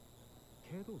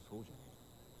けどそうじゃね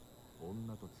え。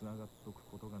女と繋がっとく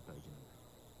ことが大事なん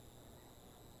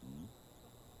だ。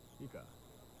いいか、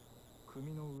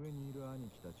組の上にいる兄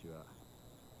貴たちは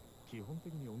基本的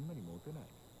に女にモテない。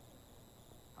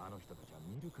あの人たちは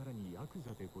見るからにヤク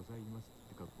ザでございます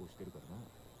って格好してるからな。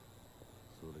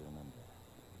それはなんだ。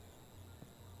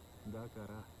だか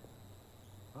ら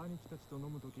兄貴たちと飲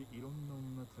むときいろんな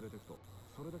女連れてくと、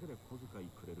それだけで小遣い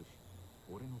くれるし、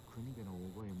俺の組での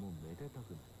覚えもめでた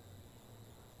くなる。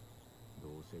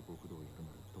どうせ極道やる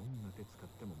ならどんな手使っ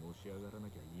てものし上がらな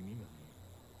きゃ意味がね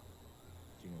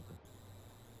え。違うか？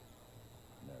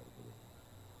なるほど。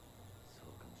そ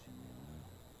うかもしんね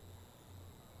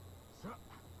さ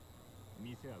あ、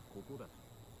店はここだ。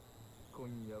今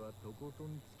夜はとこと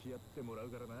ん付き合ってもら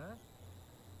うからな。えな。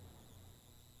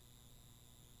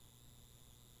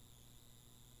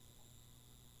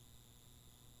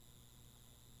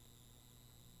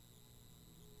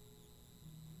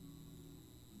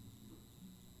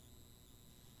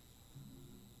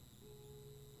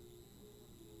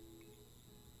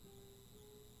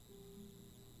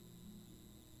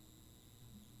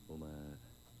お前、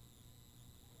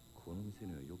この店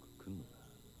にはよく来んのか？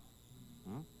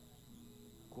ん？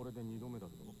これで2度目だ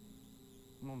けど。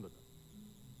なんでだ？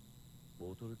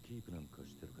ボトルキープなんか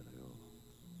してるからよ。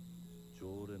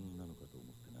常連なのかと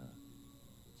思ってな。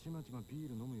ちまちまビー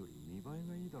ル飲むより見栄え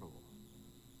がいいだろう。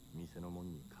店のも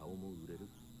んに顔も売れる。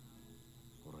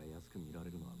俺は安く見ら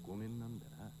れるのはごめんなんだ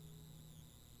な。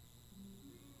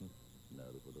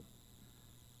なるほど。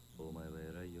お前は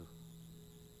偉いよ。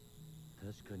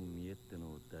確かに見栄って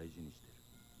のを大事にしてる。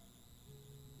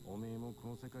おめえもこ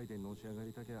の世界でのし上が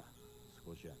りたきゃ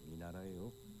少しは見習え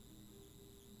よ。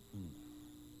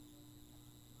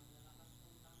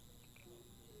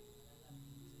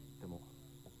でも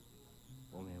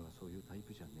おめえはそういうタイ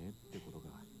プじゃねえってことか。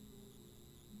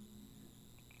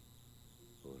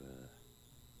俺は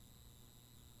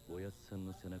おやっさん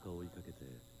の背中を追いかけて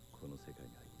この世界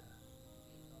に入った。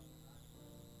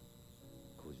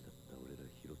孤児だった俺ら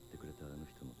拾ってくれたあの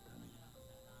人のために。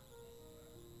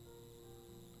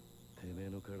てめえ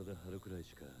の体張るくらい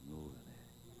しか脳がね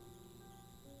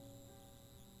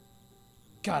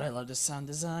え。 God, I love the sound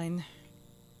design.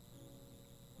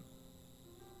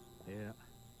 いや、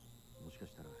もしか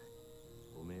したら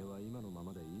おめえは今のま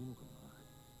までいいのかな。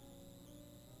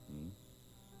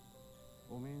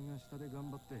おめえが下で頑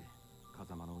張って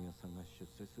風間のおやっさんが出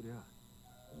世すりゃ、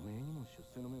おめえにも出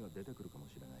世の芽が出てくるかも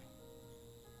しれない。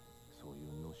そうい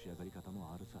うのし上がり方も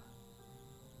あるさ。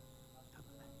ただ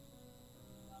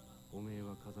おめえ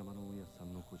は風間のおやっさ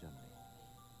んの子じゃない。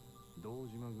堂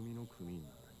島組の組員な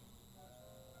んだ。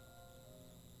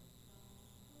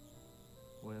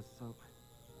おやっさん、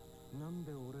なん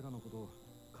で俺らのこと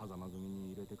風間組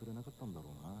に入れてくれなかったんだ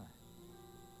ろうな。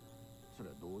そり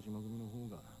ゃ堂島組の方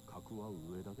が格は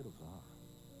上だけどさ。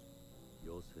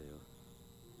よせよ。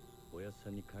おやっさ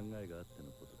んに考えがあっての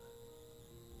ことだ。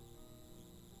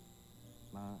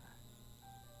まあ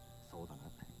そうだな。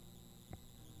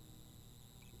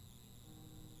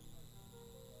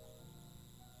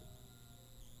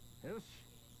よし、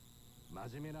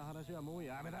真面目な話はもう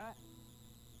やめだ。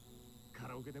カ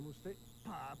ラオケでもして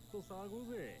パーッと騒ご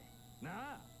うぜなあ。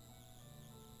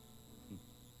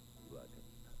わかった。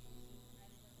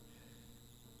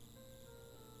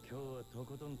今日はと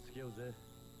ことん付き合うぜ。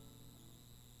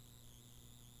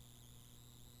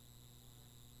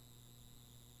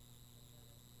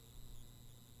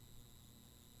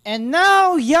And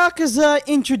now Yakuza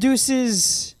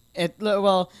introduces it.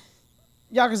 Well,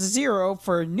 Yakuza 0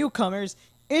 for newcomers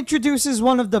introduces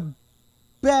one of the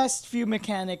best few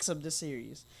mechanics of the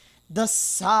series: the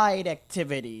side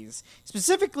activities.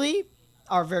 Specifically,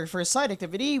 our very first side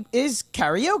activity is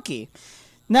karaoke.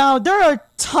 Now there are a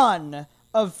ton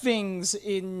of things that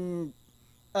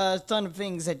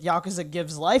Yakuza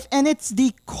gives life, and it's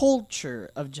the culture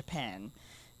of Japan,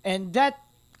 and that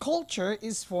culture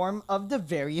is formed of the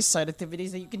various side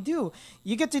activities that you can do.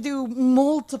 You get to do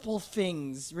multiple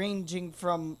things, ranging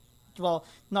from, well,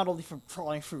 not only from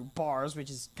crawling through bars, which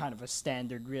is kind of a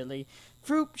standard, really,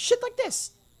 through shit like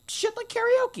this, shit like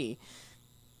karaoke.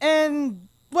 And,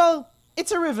 well,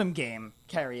 it's a rhythm game,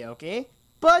 karaoke,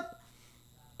 but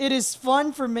it is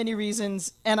fun for many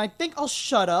reasons, and I think I'll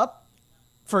shut up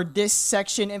for this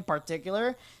section in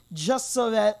particular, just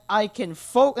so that I can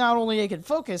not only I can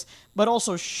focus, but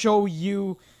also show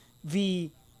you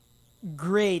the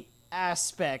great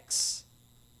aspects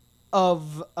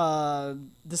of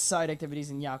the side activities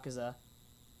in Yakuza.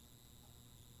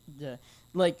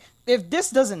 Like, if this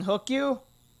doesn't hook you,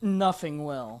 nothing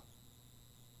will.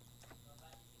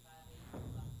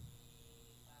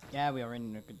 Yeah, we already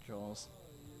know controls.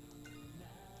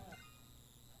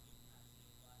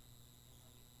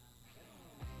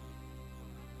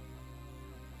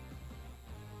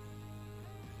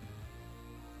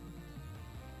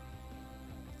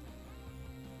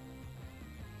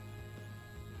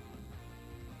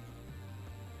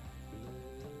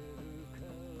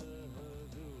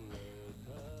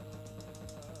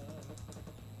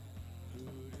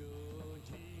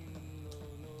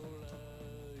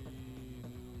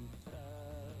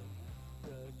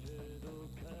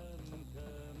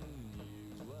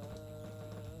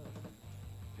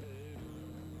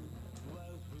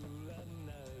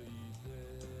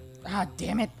 Ah,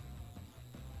 damn it.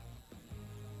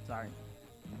 Sorry.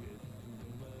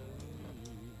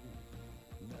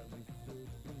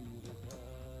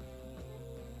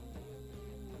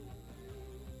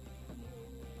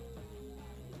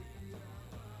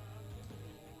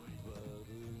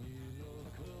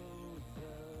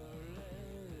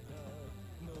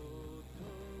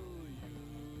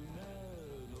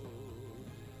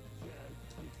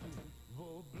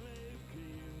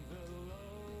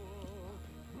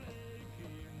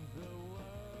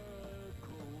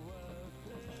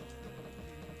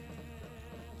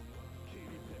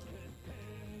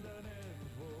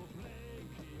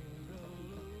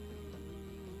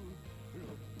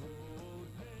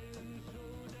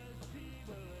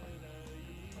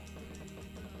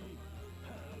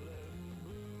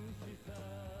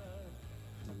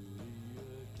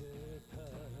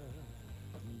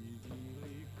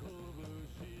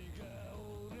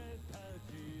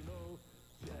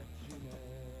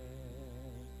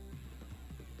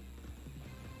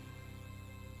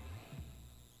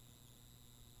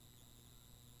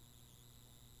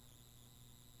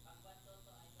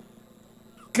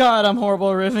 God, I'm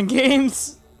horrible at riffing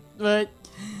games. But,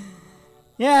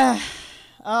 yeah.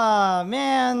 Ah,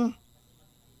 man.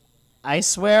 I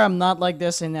swear I'm not like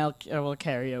this in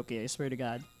karaoke. I swear to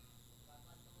God.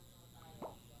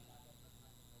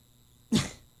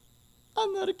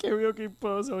 I'm not a karaoke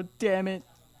bozo, damn it.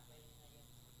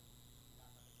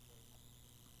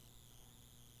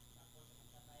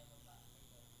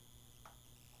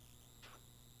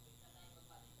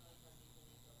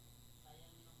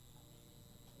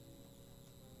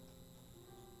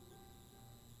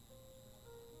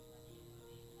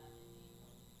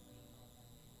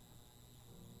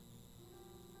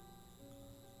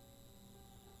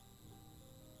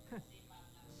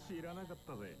知らなかっ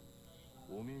たぜ。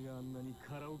おめえがあんなに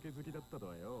カラオケ好きだったと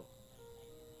はよ。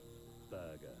バカ、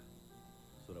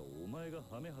それはお前が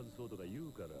ハメ外そうとか言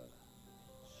うから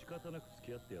仕方なく付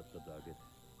き合ってやっただけで。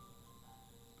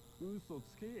嘘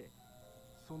つけ。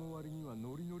その割には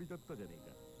ノリノリだったじゃねえ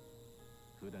か。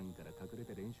普段から隠れ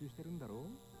て練習してるんだろ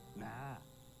なあ。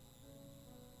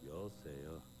よせ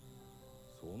よ、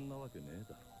そんなわけねえ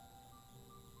だろ。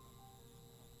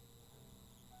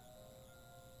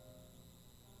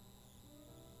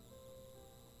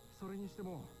それにして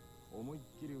も思いっ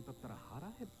きり歌ったら腹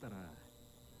減ったな。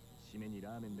締めに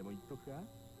ラーメンでも言っとくか。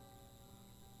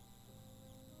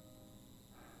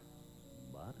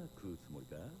まだ食うつもり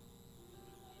か。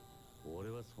俺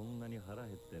はそんなに腹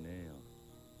減ってねえよ。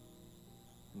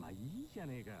まあいいじゃ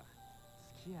ねえか。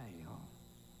付き合えよ。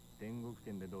天国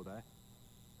圏でどうだ。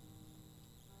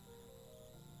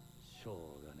し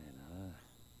ょうがね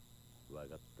えな。わ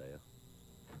かったよ。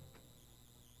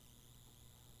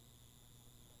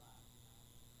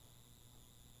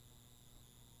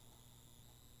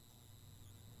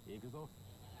行くぞ。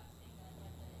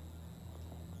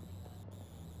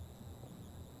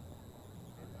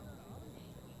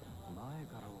前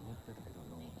から思ってたけど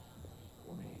よ、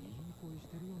おめえいい声し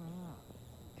てるよな。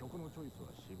曲のチョイス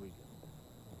は渋いけ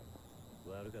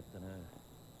ど。悪かったな。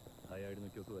流行りの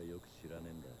曲はよく知ら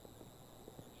ねえんだ。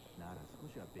なら少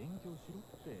しは勉強しろ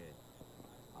って。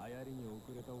流行りに遅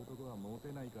れた男はモ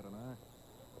テないからな。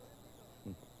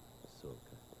そう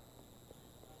か。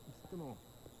つっても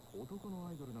男の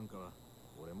アイドルなんかは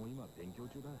俺も今勉強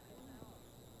中だ。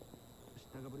知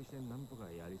ったかぶりしてなんと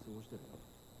かやり過ごしてるよ。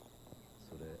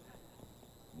それ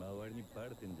周りにバ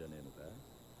レてんじゃねえのか。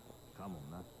かも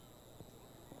な。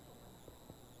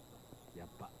やっ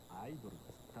ぱアイドルっ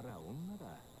つったら女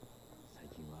だ。最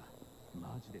近は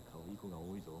マジで可愛い子が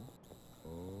多いぞ。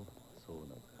おお、そう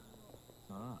なのか。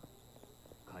あ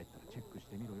あ、帰ったらチェックし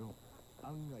てみろよ。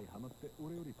案外ハマって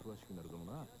俺より詳しくなるかも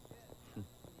な。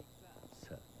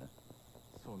さあな。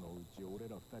そのうち俺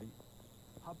ら二人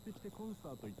8匹でコンサ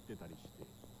ート行ってたりして。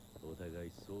お互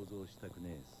い想像したく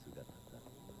ねえ姿だ。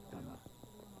だな。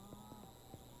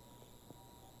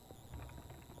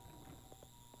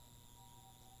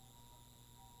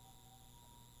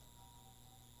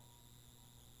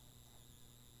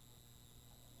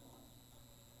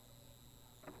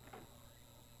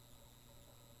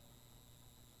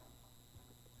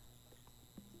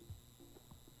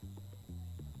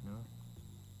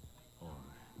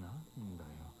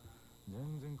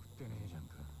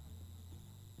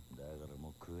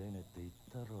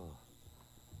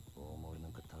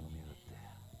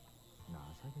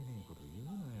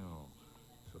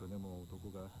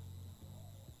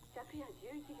昨夜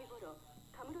11時頃、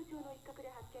カムロ町の一角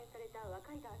で発見された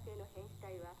若い男性の変死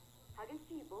体は激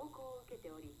しい暴行を受け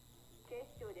ており、警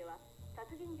視庁では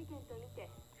殺人事件とみて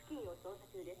付近を捜査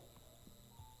中です。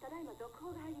ただいま続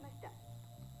報が入りました。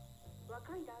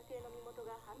若い男性の身元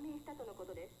が判明したとのこ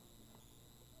とです。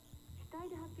死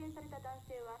体で発見された男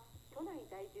性は都内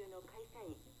在住の会社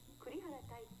員栗原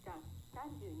太一さん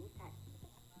32歳。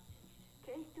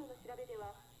警視庁の調べで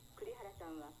は栗原さ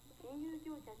んは金融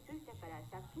業者数社から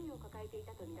借金を抱えてい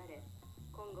たとみられ、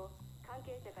今後関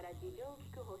係者から事情を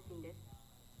聞く方針です。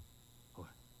おい、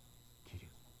桐生。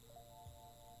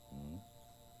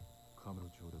カムロ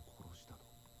町で殺したと。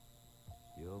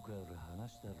よくある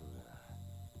話だろうが。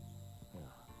いや、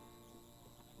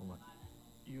お前、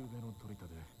夕べの取り立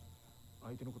てで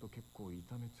相手のこと結構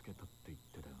痛めつけたって言っ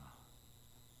てたよな。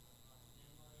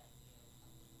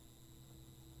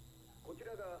こち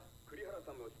らが栗原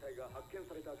さんの死体が発見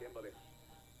された現場です。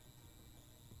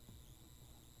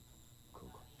こ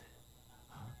こって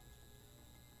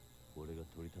俺が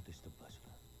取り立てした場所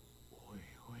だ。おい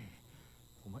おい、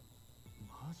お前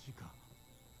マジか。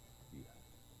いや、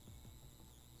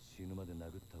死ぬまで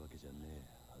殴ったわけじゃね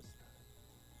えはずだ。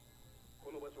こ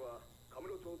の場所はカ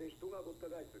ムロ町で人がごった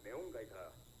返すネオン街か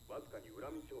らわずかに裏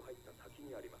道を入った先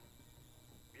にあります。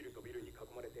ビルとビルに囲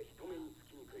まれて人目につ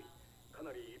きにくい、か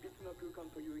なりいびつな空間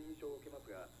という印象を受けます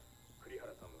が、栗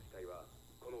原さんの死体は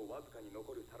このわずかに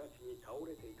残る更地に倒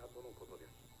れていたとのことで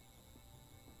す。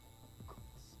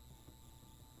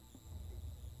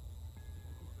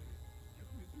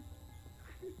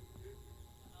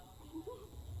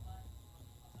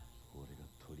俺が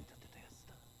取り立てたやつ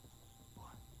だ。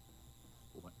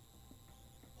お前、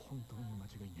本当に間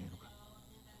違いねえのか。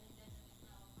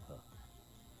はあ、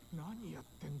何やっ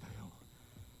てんだよ。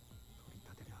取り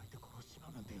立てで相手殺しちま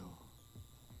うなんてよ。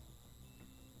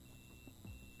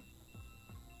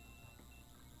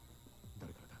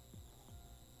誰からだ。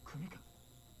組か。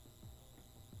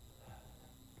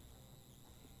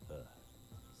ああ、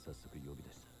早速呼び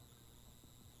出した。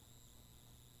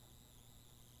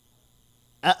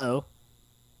Uh-oh.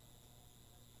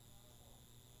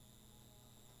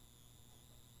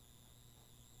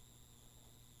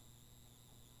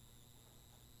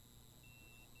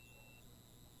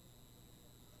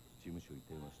 事務所に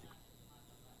電話してく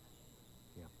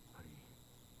やっぱり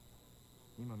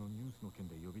今のニュースの件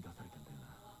で呼び出されてんだよ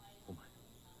な、お前。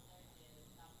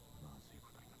まずい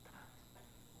ことになったな。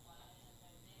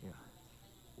いや、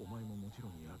お前ももち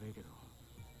ろんやべえけど、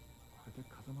これで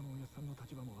風間のおやっさんの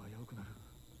立場も危うくなる。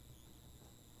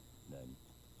れ。何？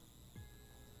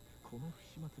この不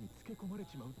始末につけ込まれ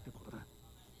ちまうってことだ。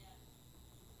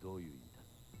どういう意味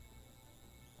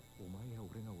だ？お前や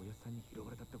俺がおやっさんに拾わ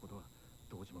れたってことは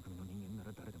堂島組の人間な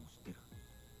ら誰でも知ってる。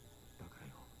だから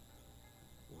よ、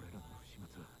俺らの不始末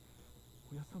は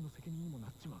おやっさんの責任にもな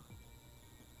っちまう。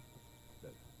だ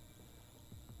が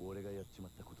俺がやっちま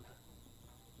ったことだ。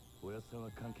おやっさんは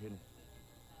関係ねえ。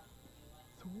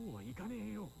そうはいかね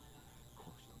えよ。講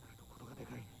師となるとことがで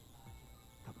かい。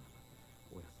多分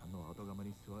おやっさんの後釜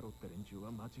に座ろうって連中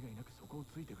は間違いなくそこを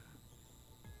ついてくる。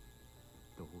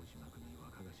堂島組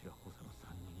若頭補佐の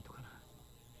3人とかな。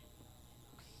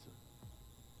くそ。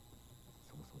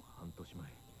そもそも半年前、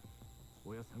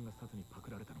おやっさんがサツにパク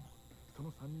られたのもそ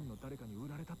の3人の誰かに売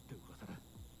られたって噂だ。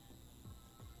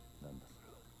なんだそ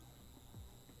れは。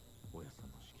おやっさ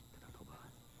んの仕切ってた鳥羽、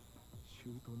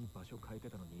周到に場所変えて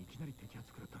たのにいきなり摘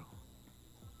発食らったろ。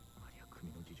ありゃ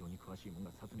組の事情に詳しいもん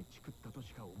がサツにチクったと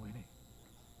しか思えね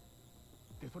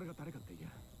え。でそれが誰かって言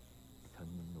や、3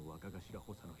人の若頭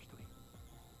補佐の一人、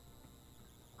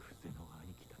クゼの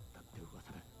兄貴だったって噂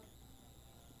だ。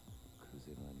ク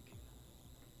ゼの兄貴が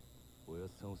おやっ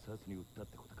さんをサツに売ったっ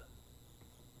てことか。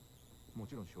も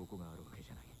ちろん証拠があるわけじ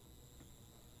ゃない。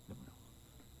でもな、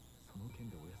その件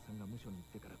でおやっさんが無所に行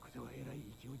ってからクゼはえらい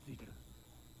勢いついてる。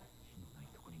火のない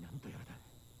とこになんとやらだ。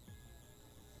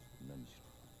何しろ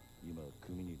今は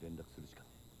組に連絡するしかね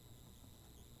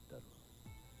え。だろう。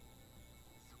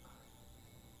そっか、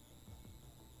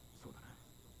そうだな。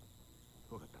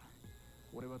分かった。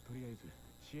俺はとりあえず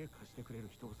知恵貸してくれる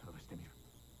人を探してみる。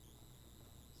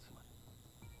すまん。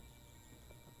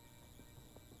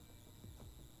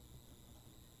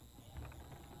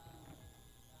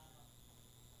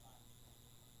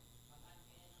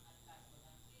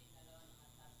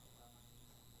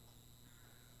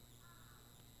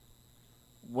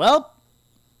Well,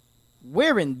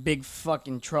 we're in big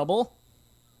fucking trouble.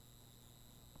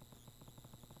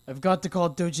 I've got to call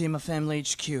Dojima Family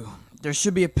HQ. There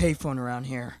should be a payphone around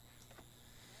here.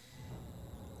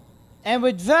 And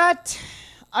with that,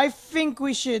 I think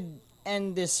we should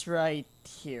end this right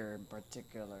here in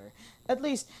particular. At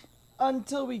least,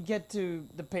 until we get to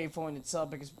the payphone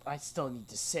itself, because I still need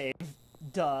to save.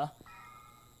 Duh.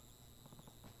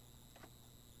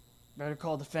 Better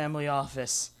call the family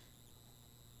office.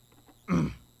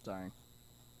 Sorry.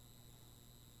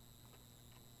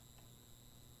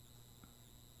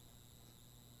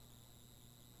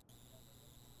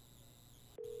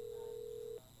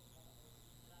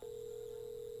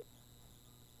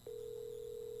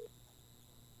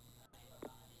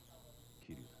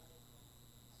 Kiryu,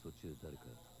 そっちで誰か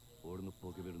俺の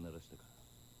ポケベル鳴らしたか？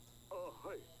あ、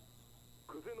はい。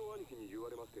久世の兄貴に言わ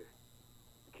れまして。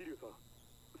桐生さん、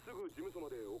すぐ事務所ま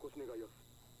でお越し願いま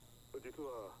す。実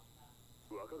は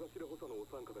若頭補佐のお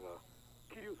三方が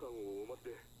桐生さんをお待ち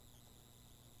で。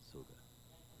そうか、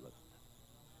わかっ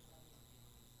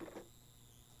た。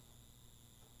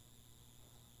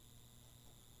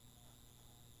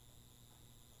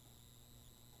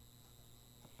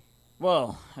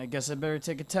Well, I guess I better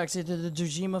take a taxi to the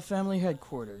Dojima family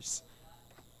headquarters.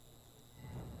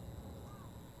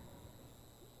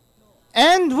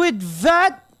 And with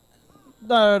that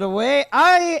out of the way,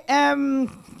 I am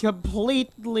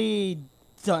completely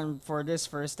done for this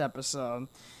first episode.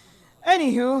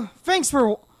 Anywho, thanks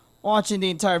for watching the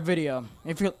entire video.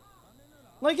 If you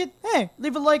like it, hey,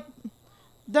 leave a like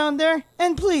down there,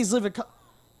 and please leave a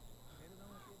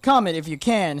comment if you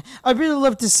can. I'd really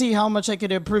love to see how much I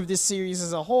could improve this series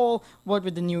as a whole, what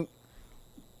with the new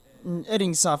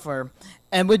editing software.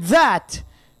 And with that,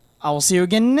 I will see you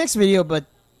again in the next video, but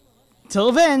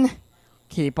till then,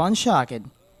 keep on shocking.